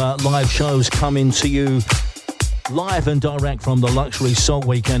 lots of live shows coming to you live and direct from the Luxury Soul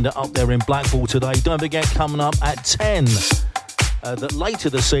Weekend up there in Blackpool today. Don't forget, coming up at 10, that later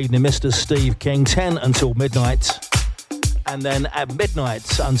this evening, Mr. Steve King, 10 until midnight. And then at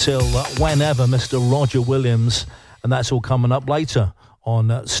midnight until whenever, Mr. Roger Williams. And that's all coming up later on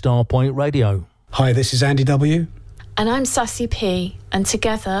Starpoint Radio. Hi, this is Andy W. And I'm Sassy P. And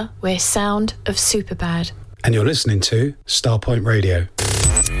together we're Sound of Superbad. And you're listening to Starpoint Radio.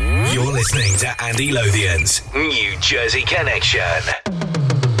 You're listening to Andy Lothian's New Jersey Connection.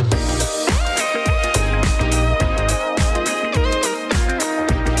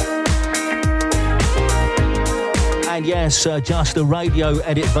 And yes, just a radio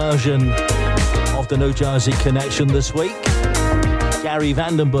edit version of the New Jersey Connection this week. Gary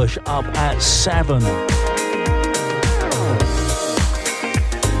Vandenbush up at 7.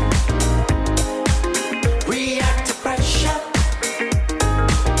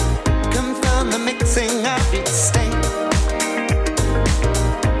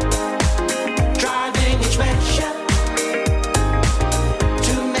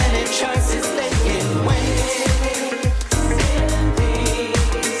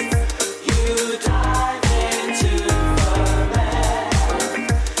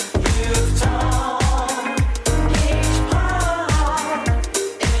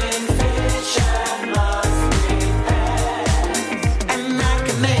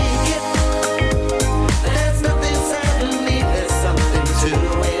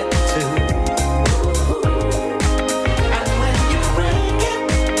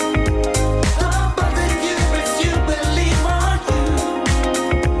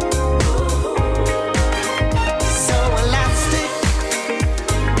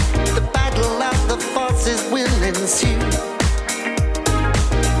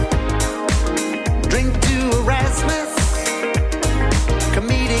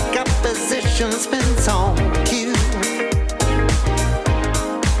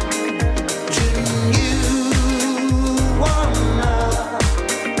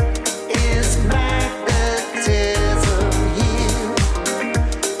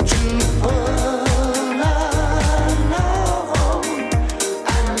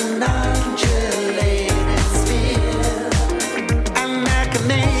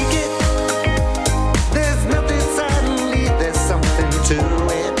 To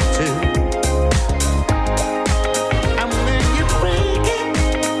it too.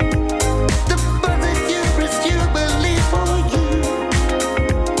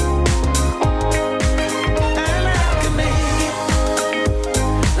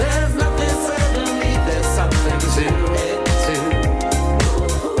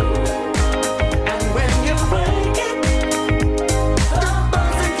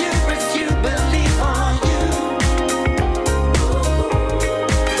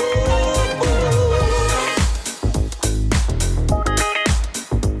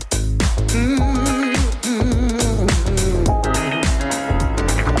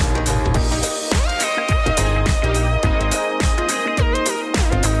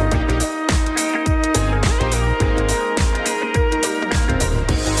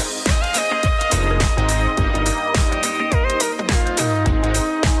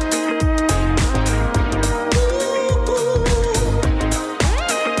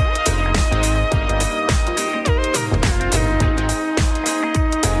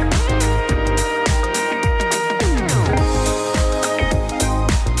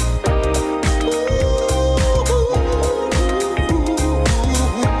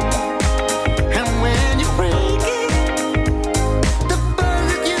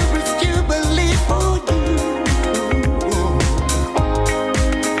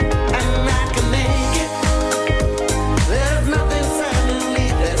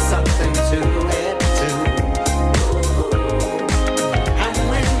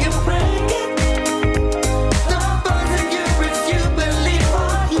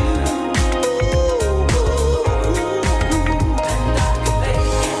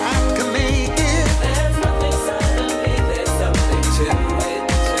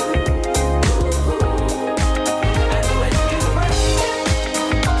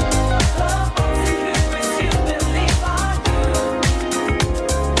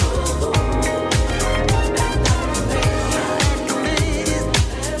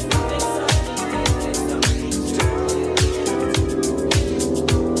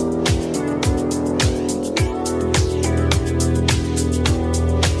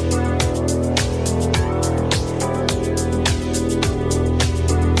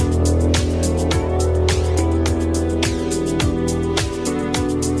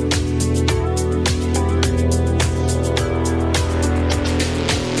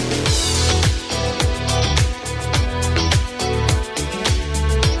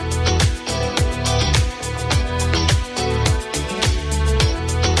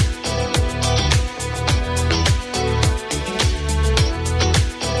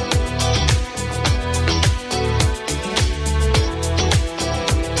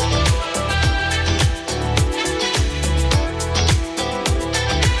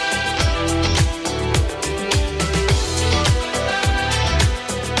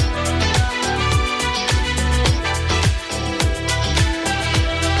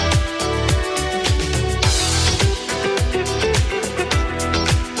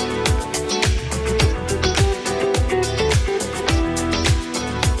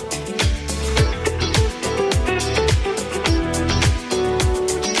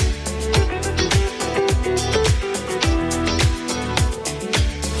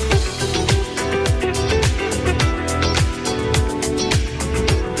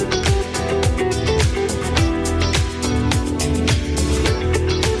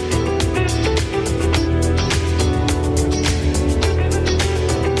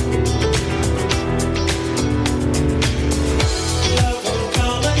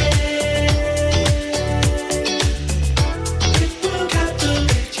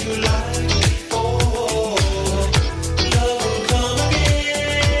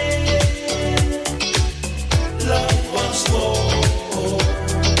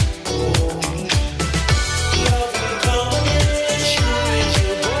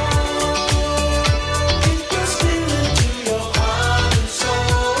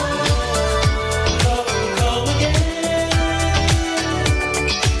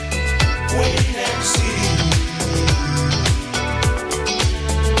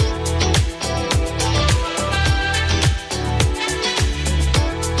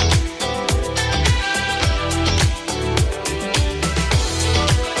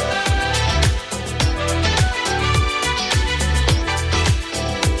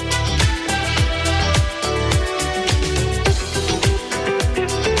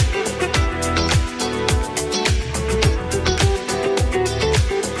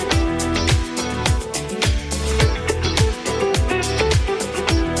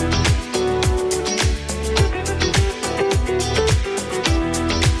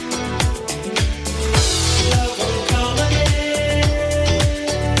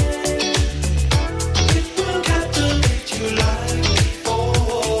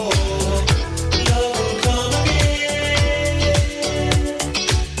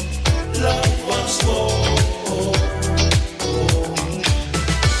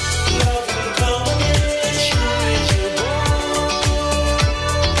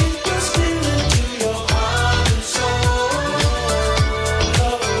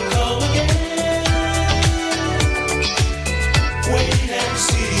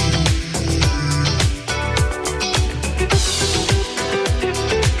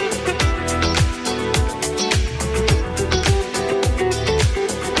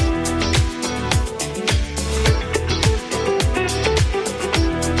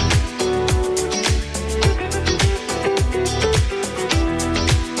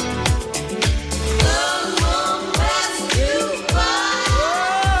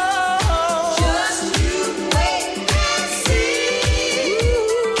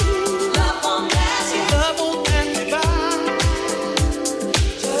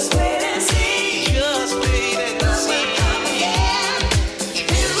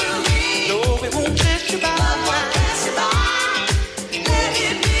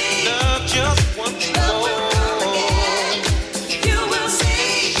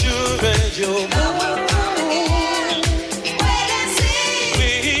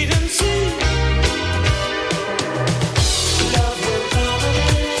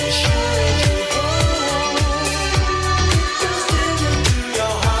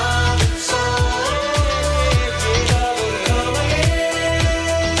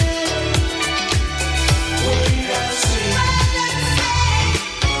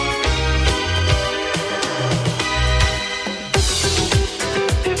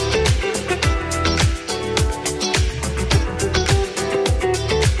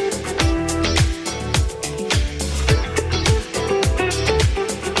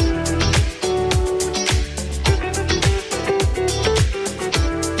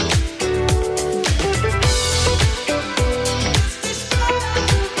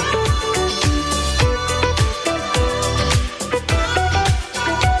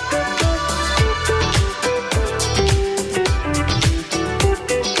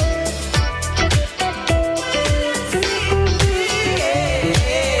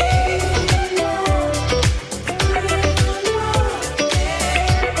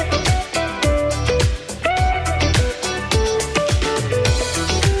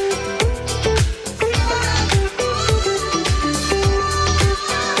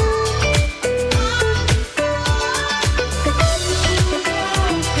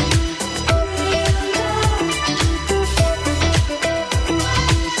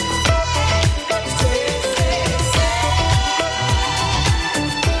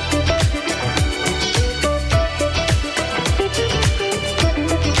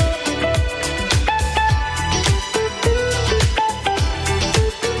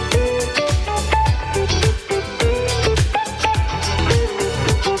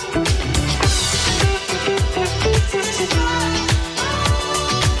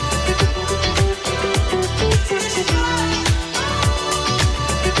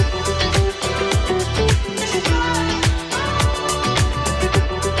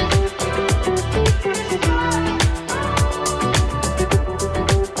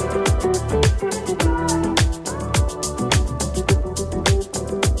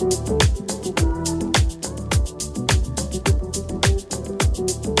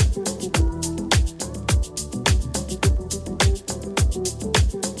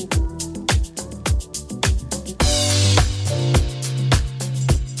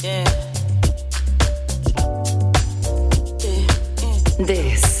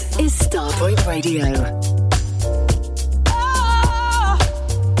 Radio.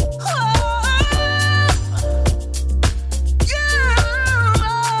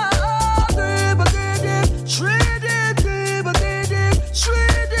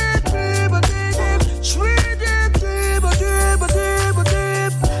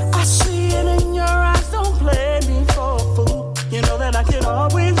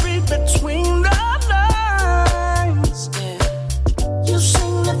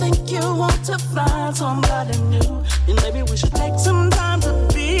 Somebody new, and maybe we should take some time to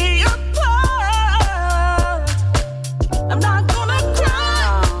be apart. I'm not gonna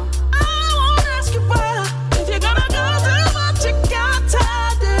cry, I won't ask you why. If you're gonna go through what you got to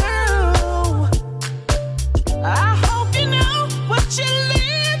do, I hope you know what you're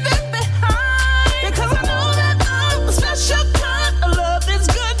leaving behind. Because I know that I'm a special kind of love that's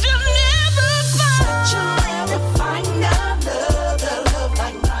good you'll never find. You'll never find another love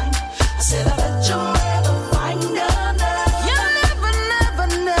like mine. I said I bet you'll never find another. You'll never, never,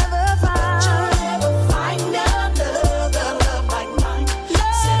 never find. You'll never find another love like mine. I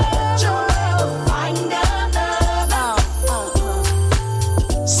said I bet you'll never find another.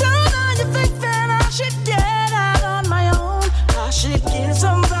 So now you think that I should get out on my own? I should give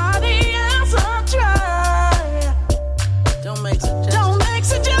somebody else a try. Don't make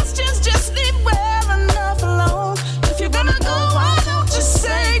suggestions, just leave well enough alone. If you're gonna go, why don't you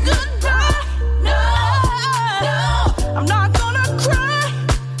say goodbye? No, I'm not gonna cry,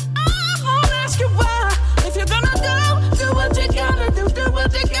 I won't ask you why. If you're gonna go, do what you gotta do, do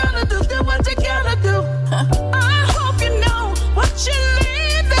what you gotta do, do what you gotta do. I hope you know what you're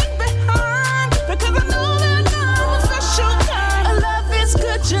leaving behind. Because I know that I'm a special kind of love is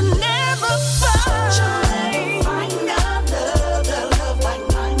good you never find. You'll never find another love like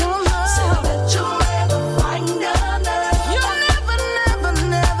mine. No love. Said that you'll never find another. You'll never, never,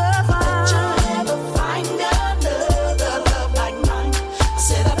 never find. You'll never find another love like mine.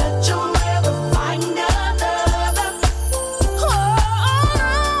 Said I bet you'll never find another.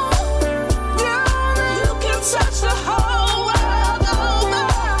 You can search the whole world over.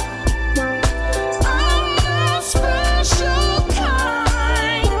 I'm the special kind.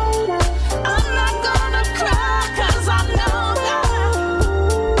 I'm not gonna cry 'cause I know that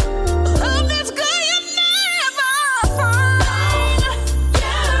love that's good you never find.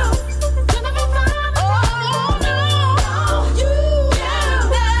 You never find. Oh no, you never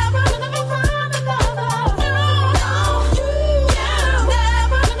find another. No, you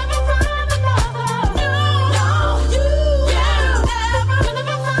never find another. No, you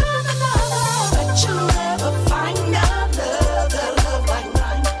never find another. Bet you'll never find another love like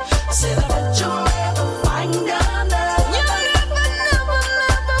mine. I said I bet you'll never find another. You'll never, never,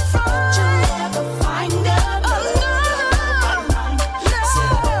 never find. You'll never find another love like mine. I said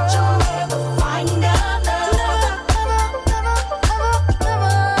I bet you'll never find another.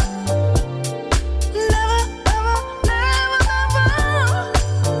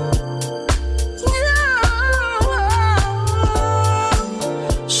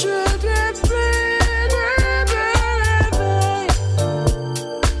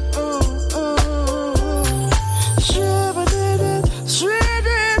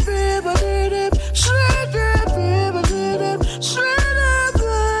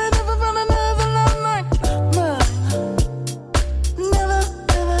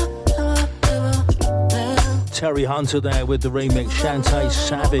 Terry Hunter there with the remix, Shantae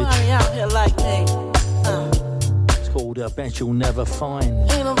Savage. Out here like me. It's called Bet You'll Never Find.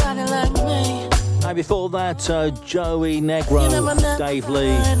 Ain't nobody like me. And before that, Joey Negro, Dave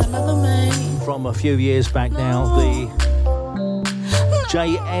Lee, from a few years back now, the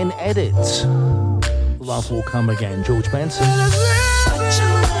JN Edit. Love Will Come Again, George Benson.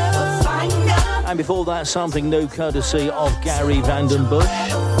 And before that, something new courtesy of Gary Vandenbush.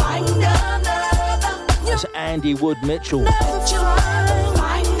 That's Andy Wood Mitchell.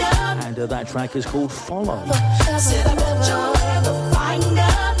 And that track is called Follow.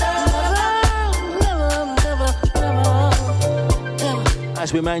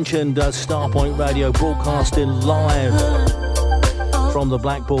 As we mentioned, Starpoint Radio broadcasting live from the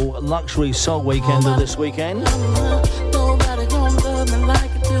Black Bull Luxury Soul Weekend this weekend.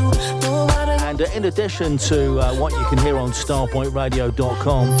 And in addition to what you can hear on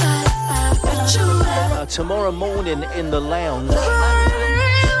starpointradio.com, tomorrow morning in the lounge,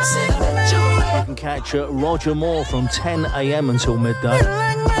 you can catch Roger Moore from 10 a.m. until midday.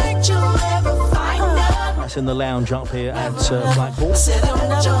 That's in the lounge up here at Blackpool.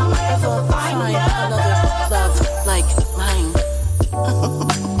 Like mine.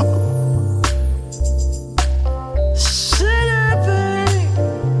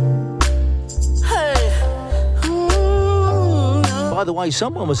 By the way,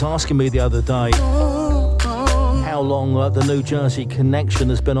 someone was asking me the other day how long the New Jersey Connection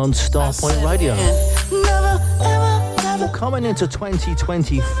has been on Starpoint Radio. Well, coming into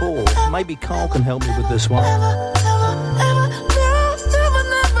 2024, maybe Carl can help me with this one.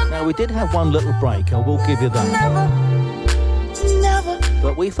 Now, we did have one little break, I will give you that.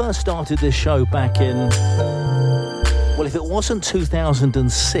 But we first started this show back in, well, if it wasn't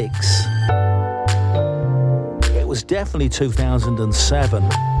 2006, it was definitely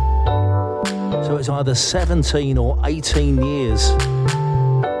 2007. So it's either 17 or 18 years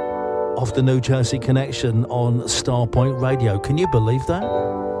of the New Jersey Connection on Starpoint Radio. Can you believe that?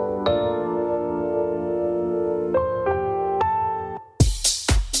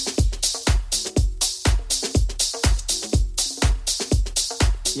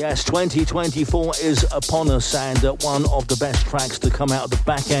 Yes, 2024 is upon us, and one of the best tracks to come out of the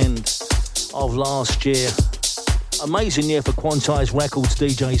back end of last year. Amazing year for Quantize Records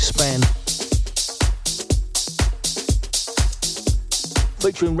DJ Spen.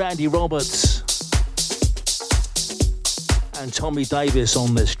 Featuring Randy Roberts and Tommy Davis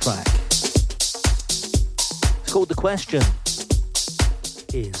on this track. It's called The Question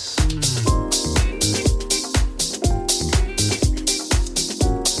Is.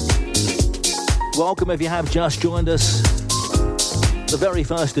 Welcome if you have just joined us. The very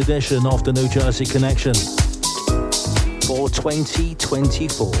first edition of the New Jersey Connection for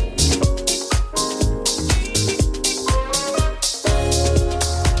 2024.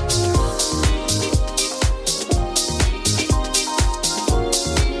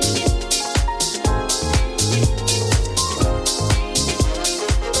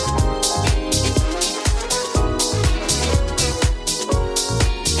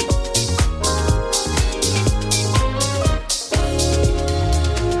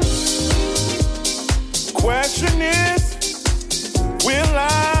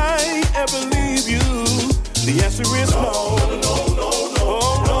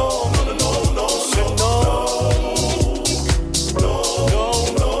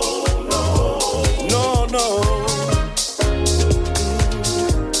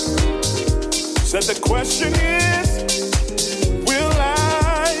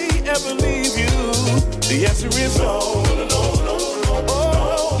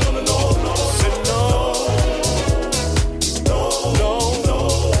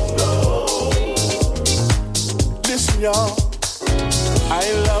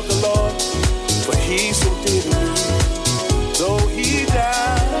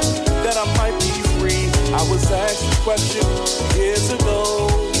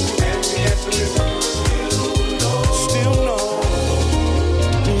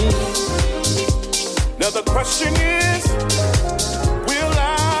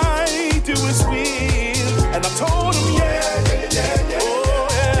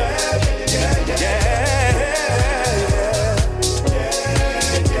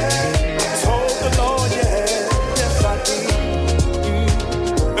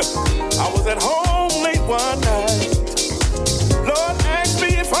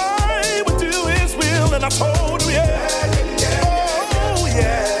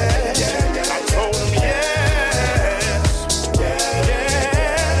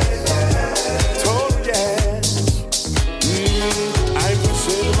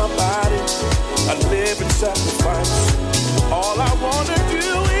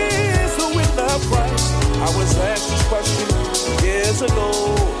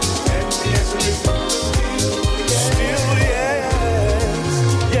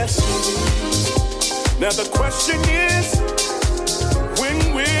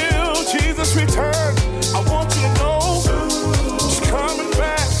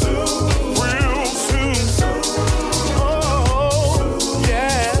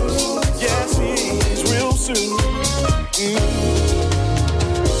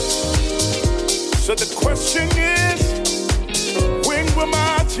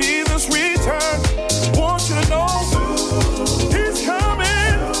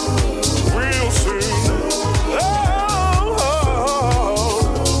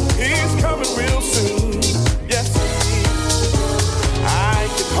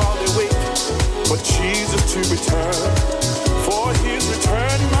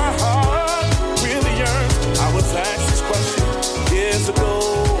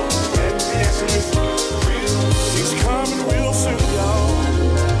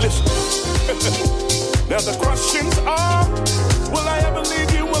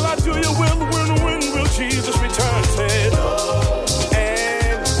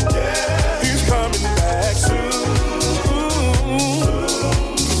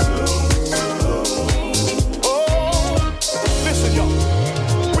 Listen, y'all.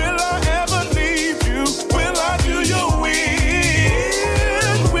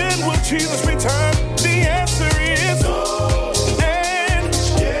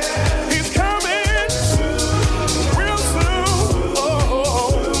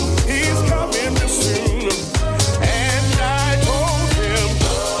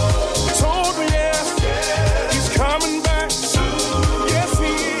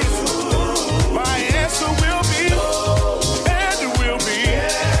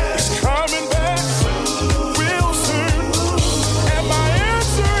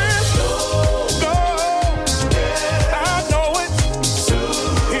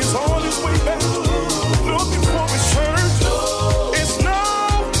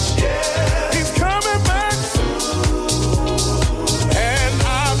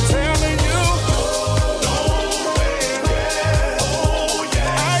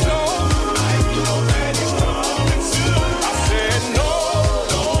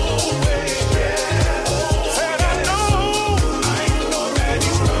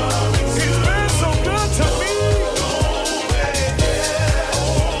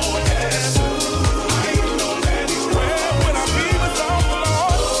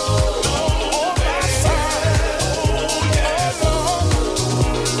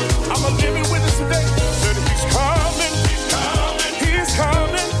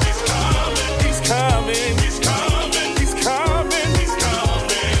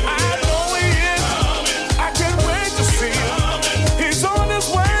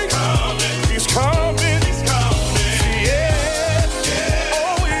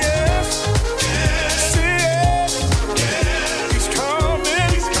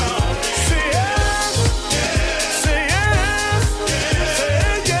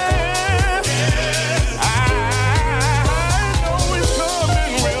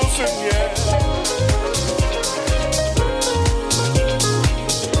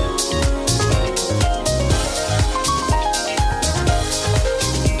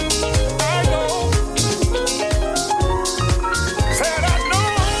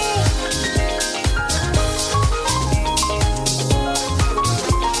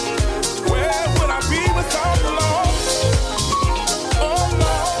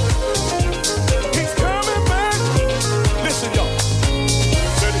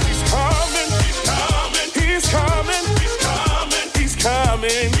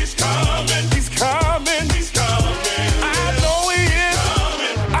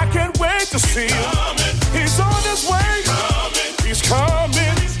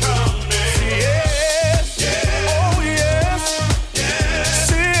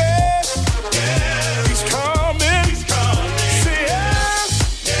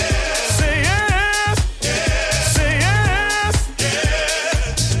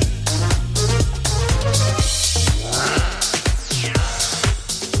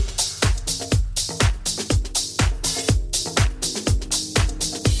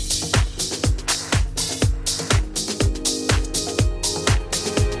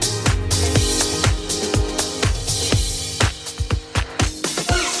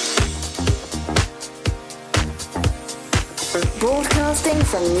 Broadcasting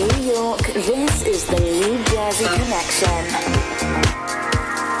from New York, this is the New Jersey Connection.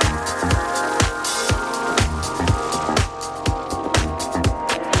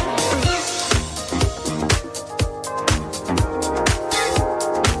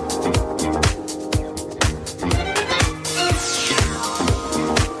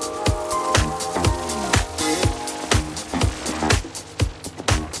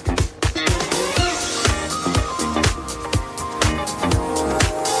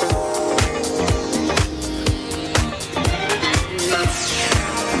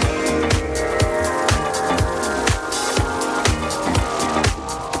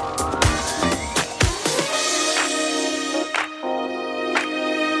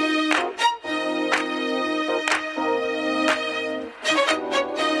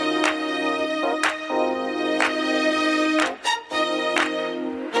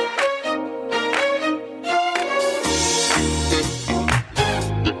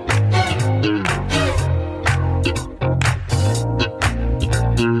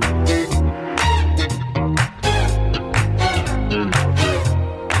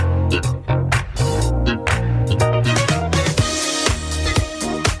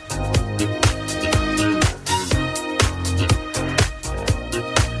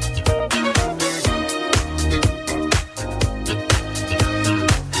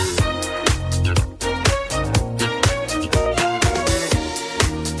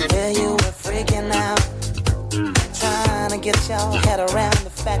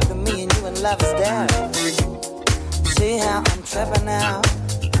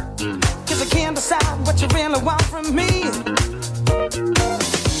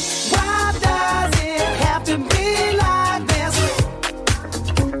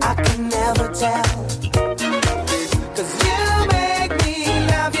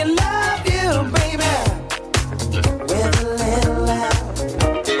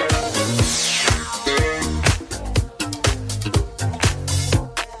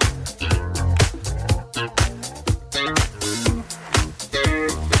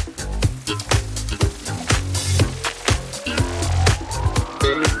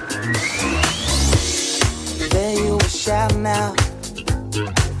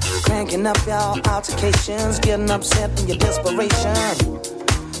 Getting upset in your desperation,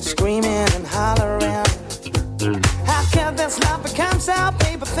 screaming and hollering. How can this love become so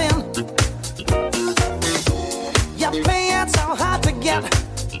paper thin? You're paying so hard to get.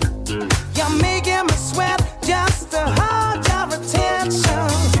 You're making me sweat just to hold your attention.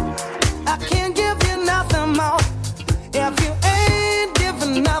 I can't give you nothing more if you ain't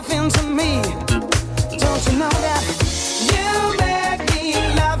giving nothing to me. Don't you know that you make me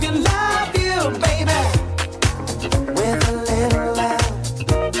love you, baby? With a little love.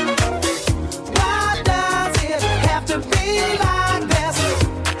 Why does it have to be like this?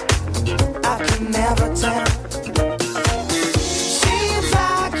 I can never tell. Seems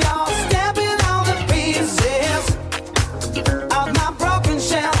like you're stepping on the pieces of my broken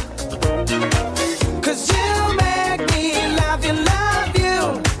shell. 'Cause you make me love you.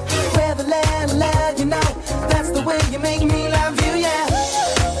 With a little love, you know, that's the way you make me love you, yeah.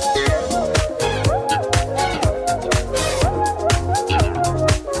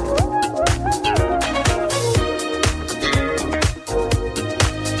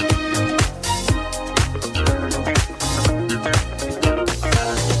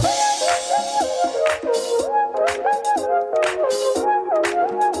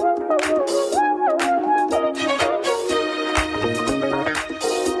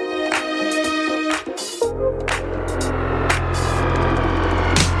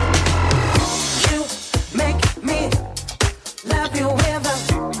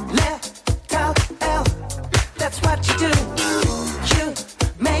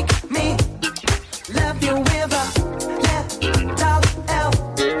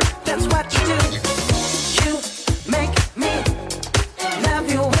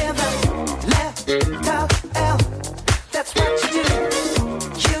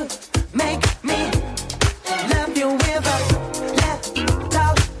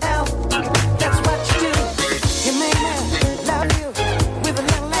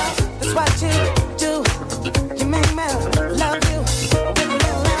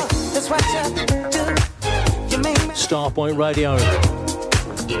 Starpoint Radio.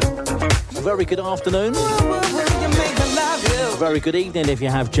 A very good afternoon. A very good evening if you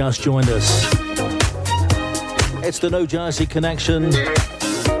have just joined us. It's the New Jersey Connection.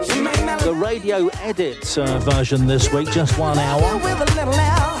 The radio edit version this week, just 1 hour.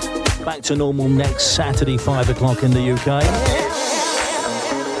 Back to normal next Saturday, 5 o'clock in the UK.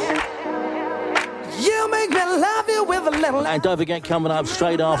 You make me love you with a little. And don't forget, coming up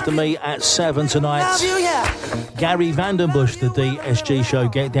straight after me at 7 tonight, Love you, yeah. Gary Vandenbush, the DSG show,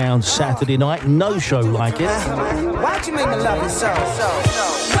 Get Down Saturday night. No show like it. Why'd you make me love you so?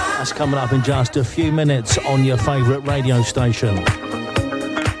 That's coming up in just a few minutes on your favourite radio station.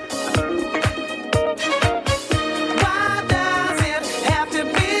 Why does it have to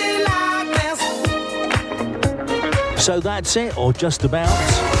be like this? So that's it, or just about.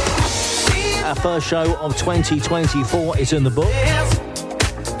 Our first show of 2024 is in the book.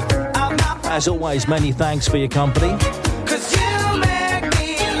 As always, many thanks for your company.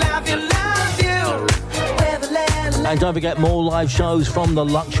 And don't forget, more live shows from the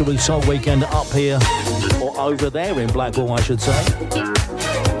Luxury Soul Weekend up here, or over there in Blackpool, I should say.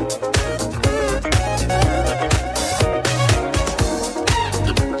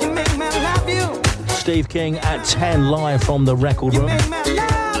 Steve King at 10 live from the record room,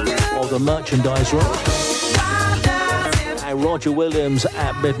 or the merchandise room. And Roger Williams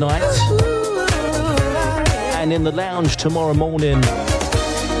at midnight. And in the lounge tomorrow morning,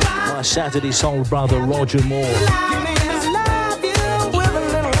 my Saturday Soul brother Roger Moore.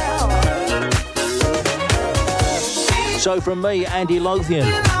 So from me, Andy Lothian,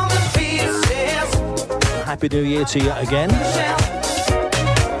 Happy New Year to you again.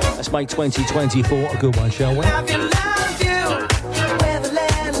 Let's make 2024 a good one, shall we?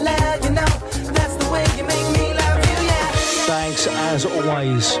 Thanks as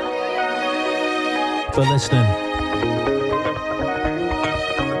always for listening.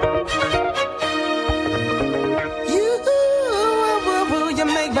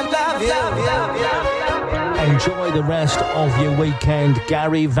 Enjoy the rest of your weekend.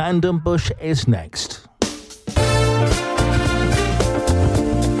 Gary Vandenbush is next.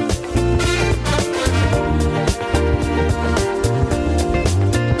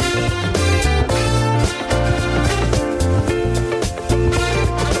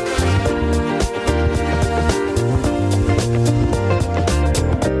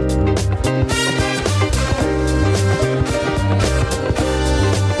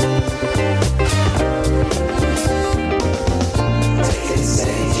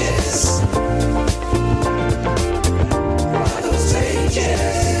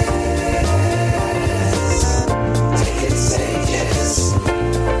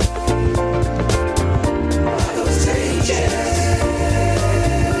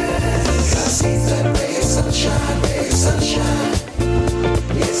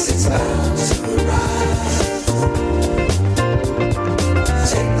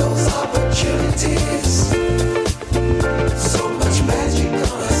 Take those opportunities.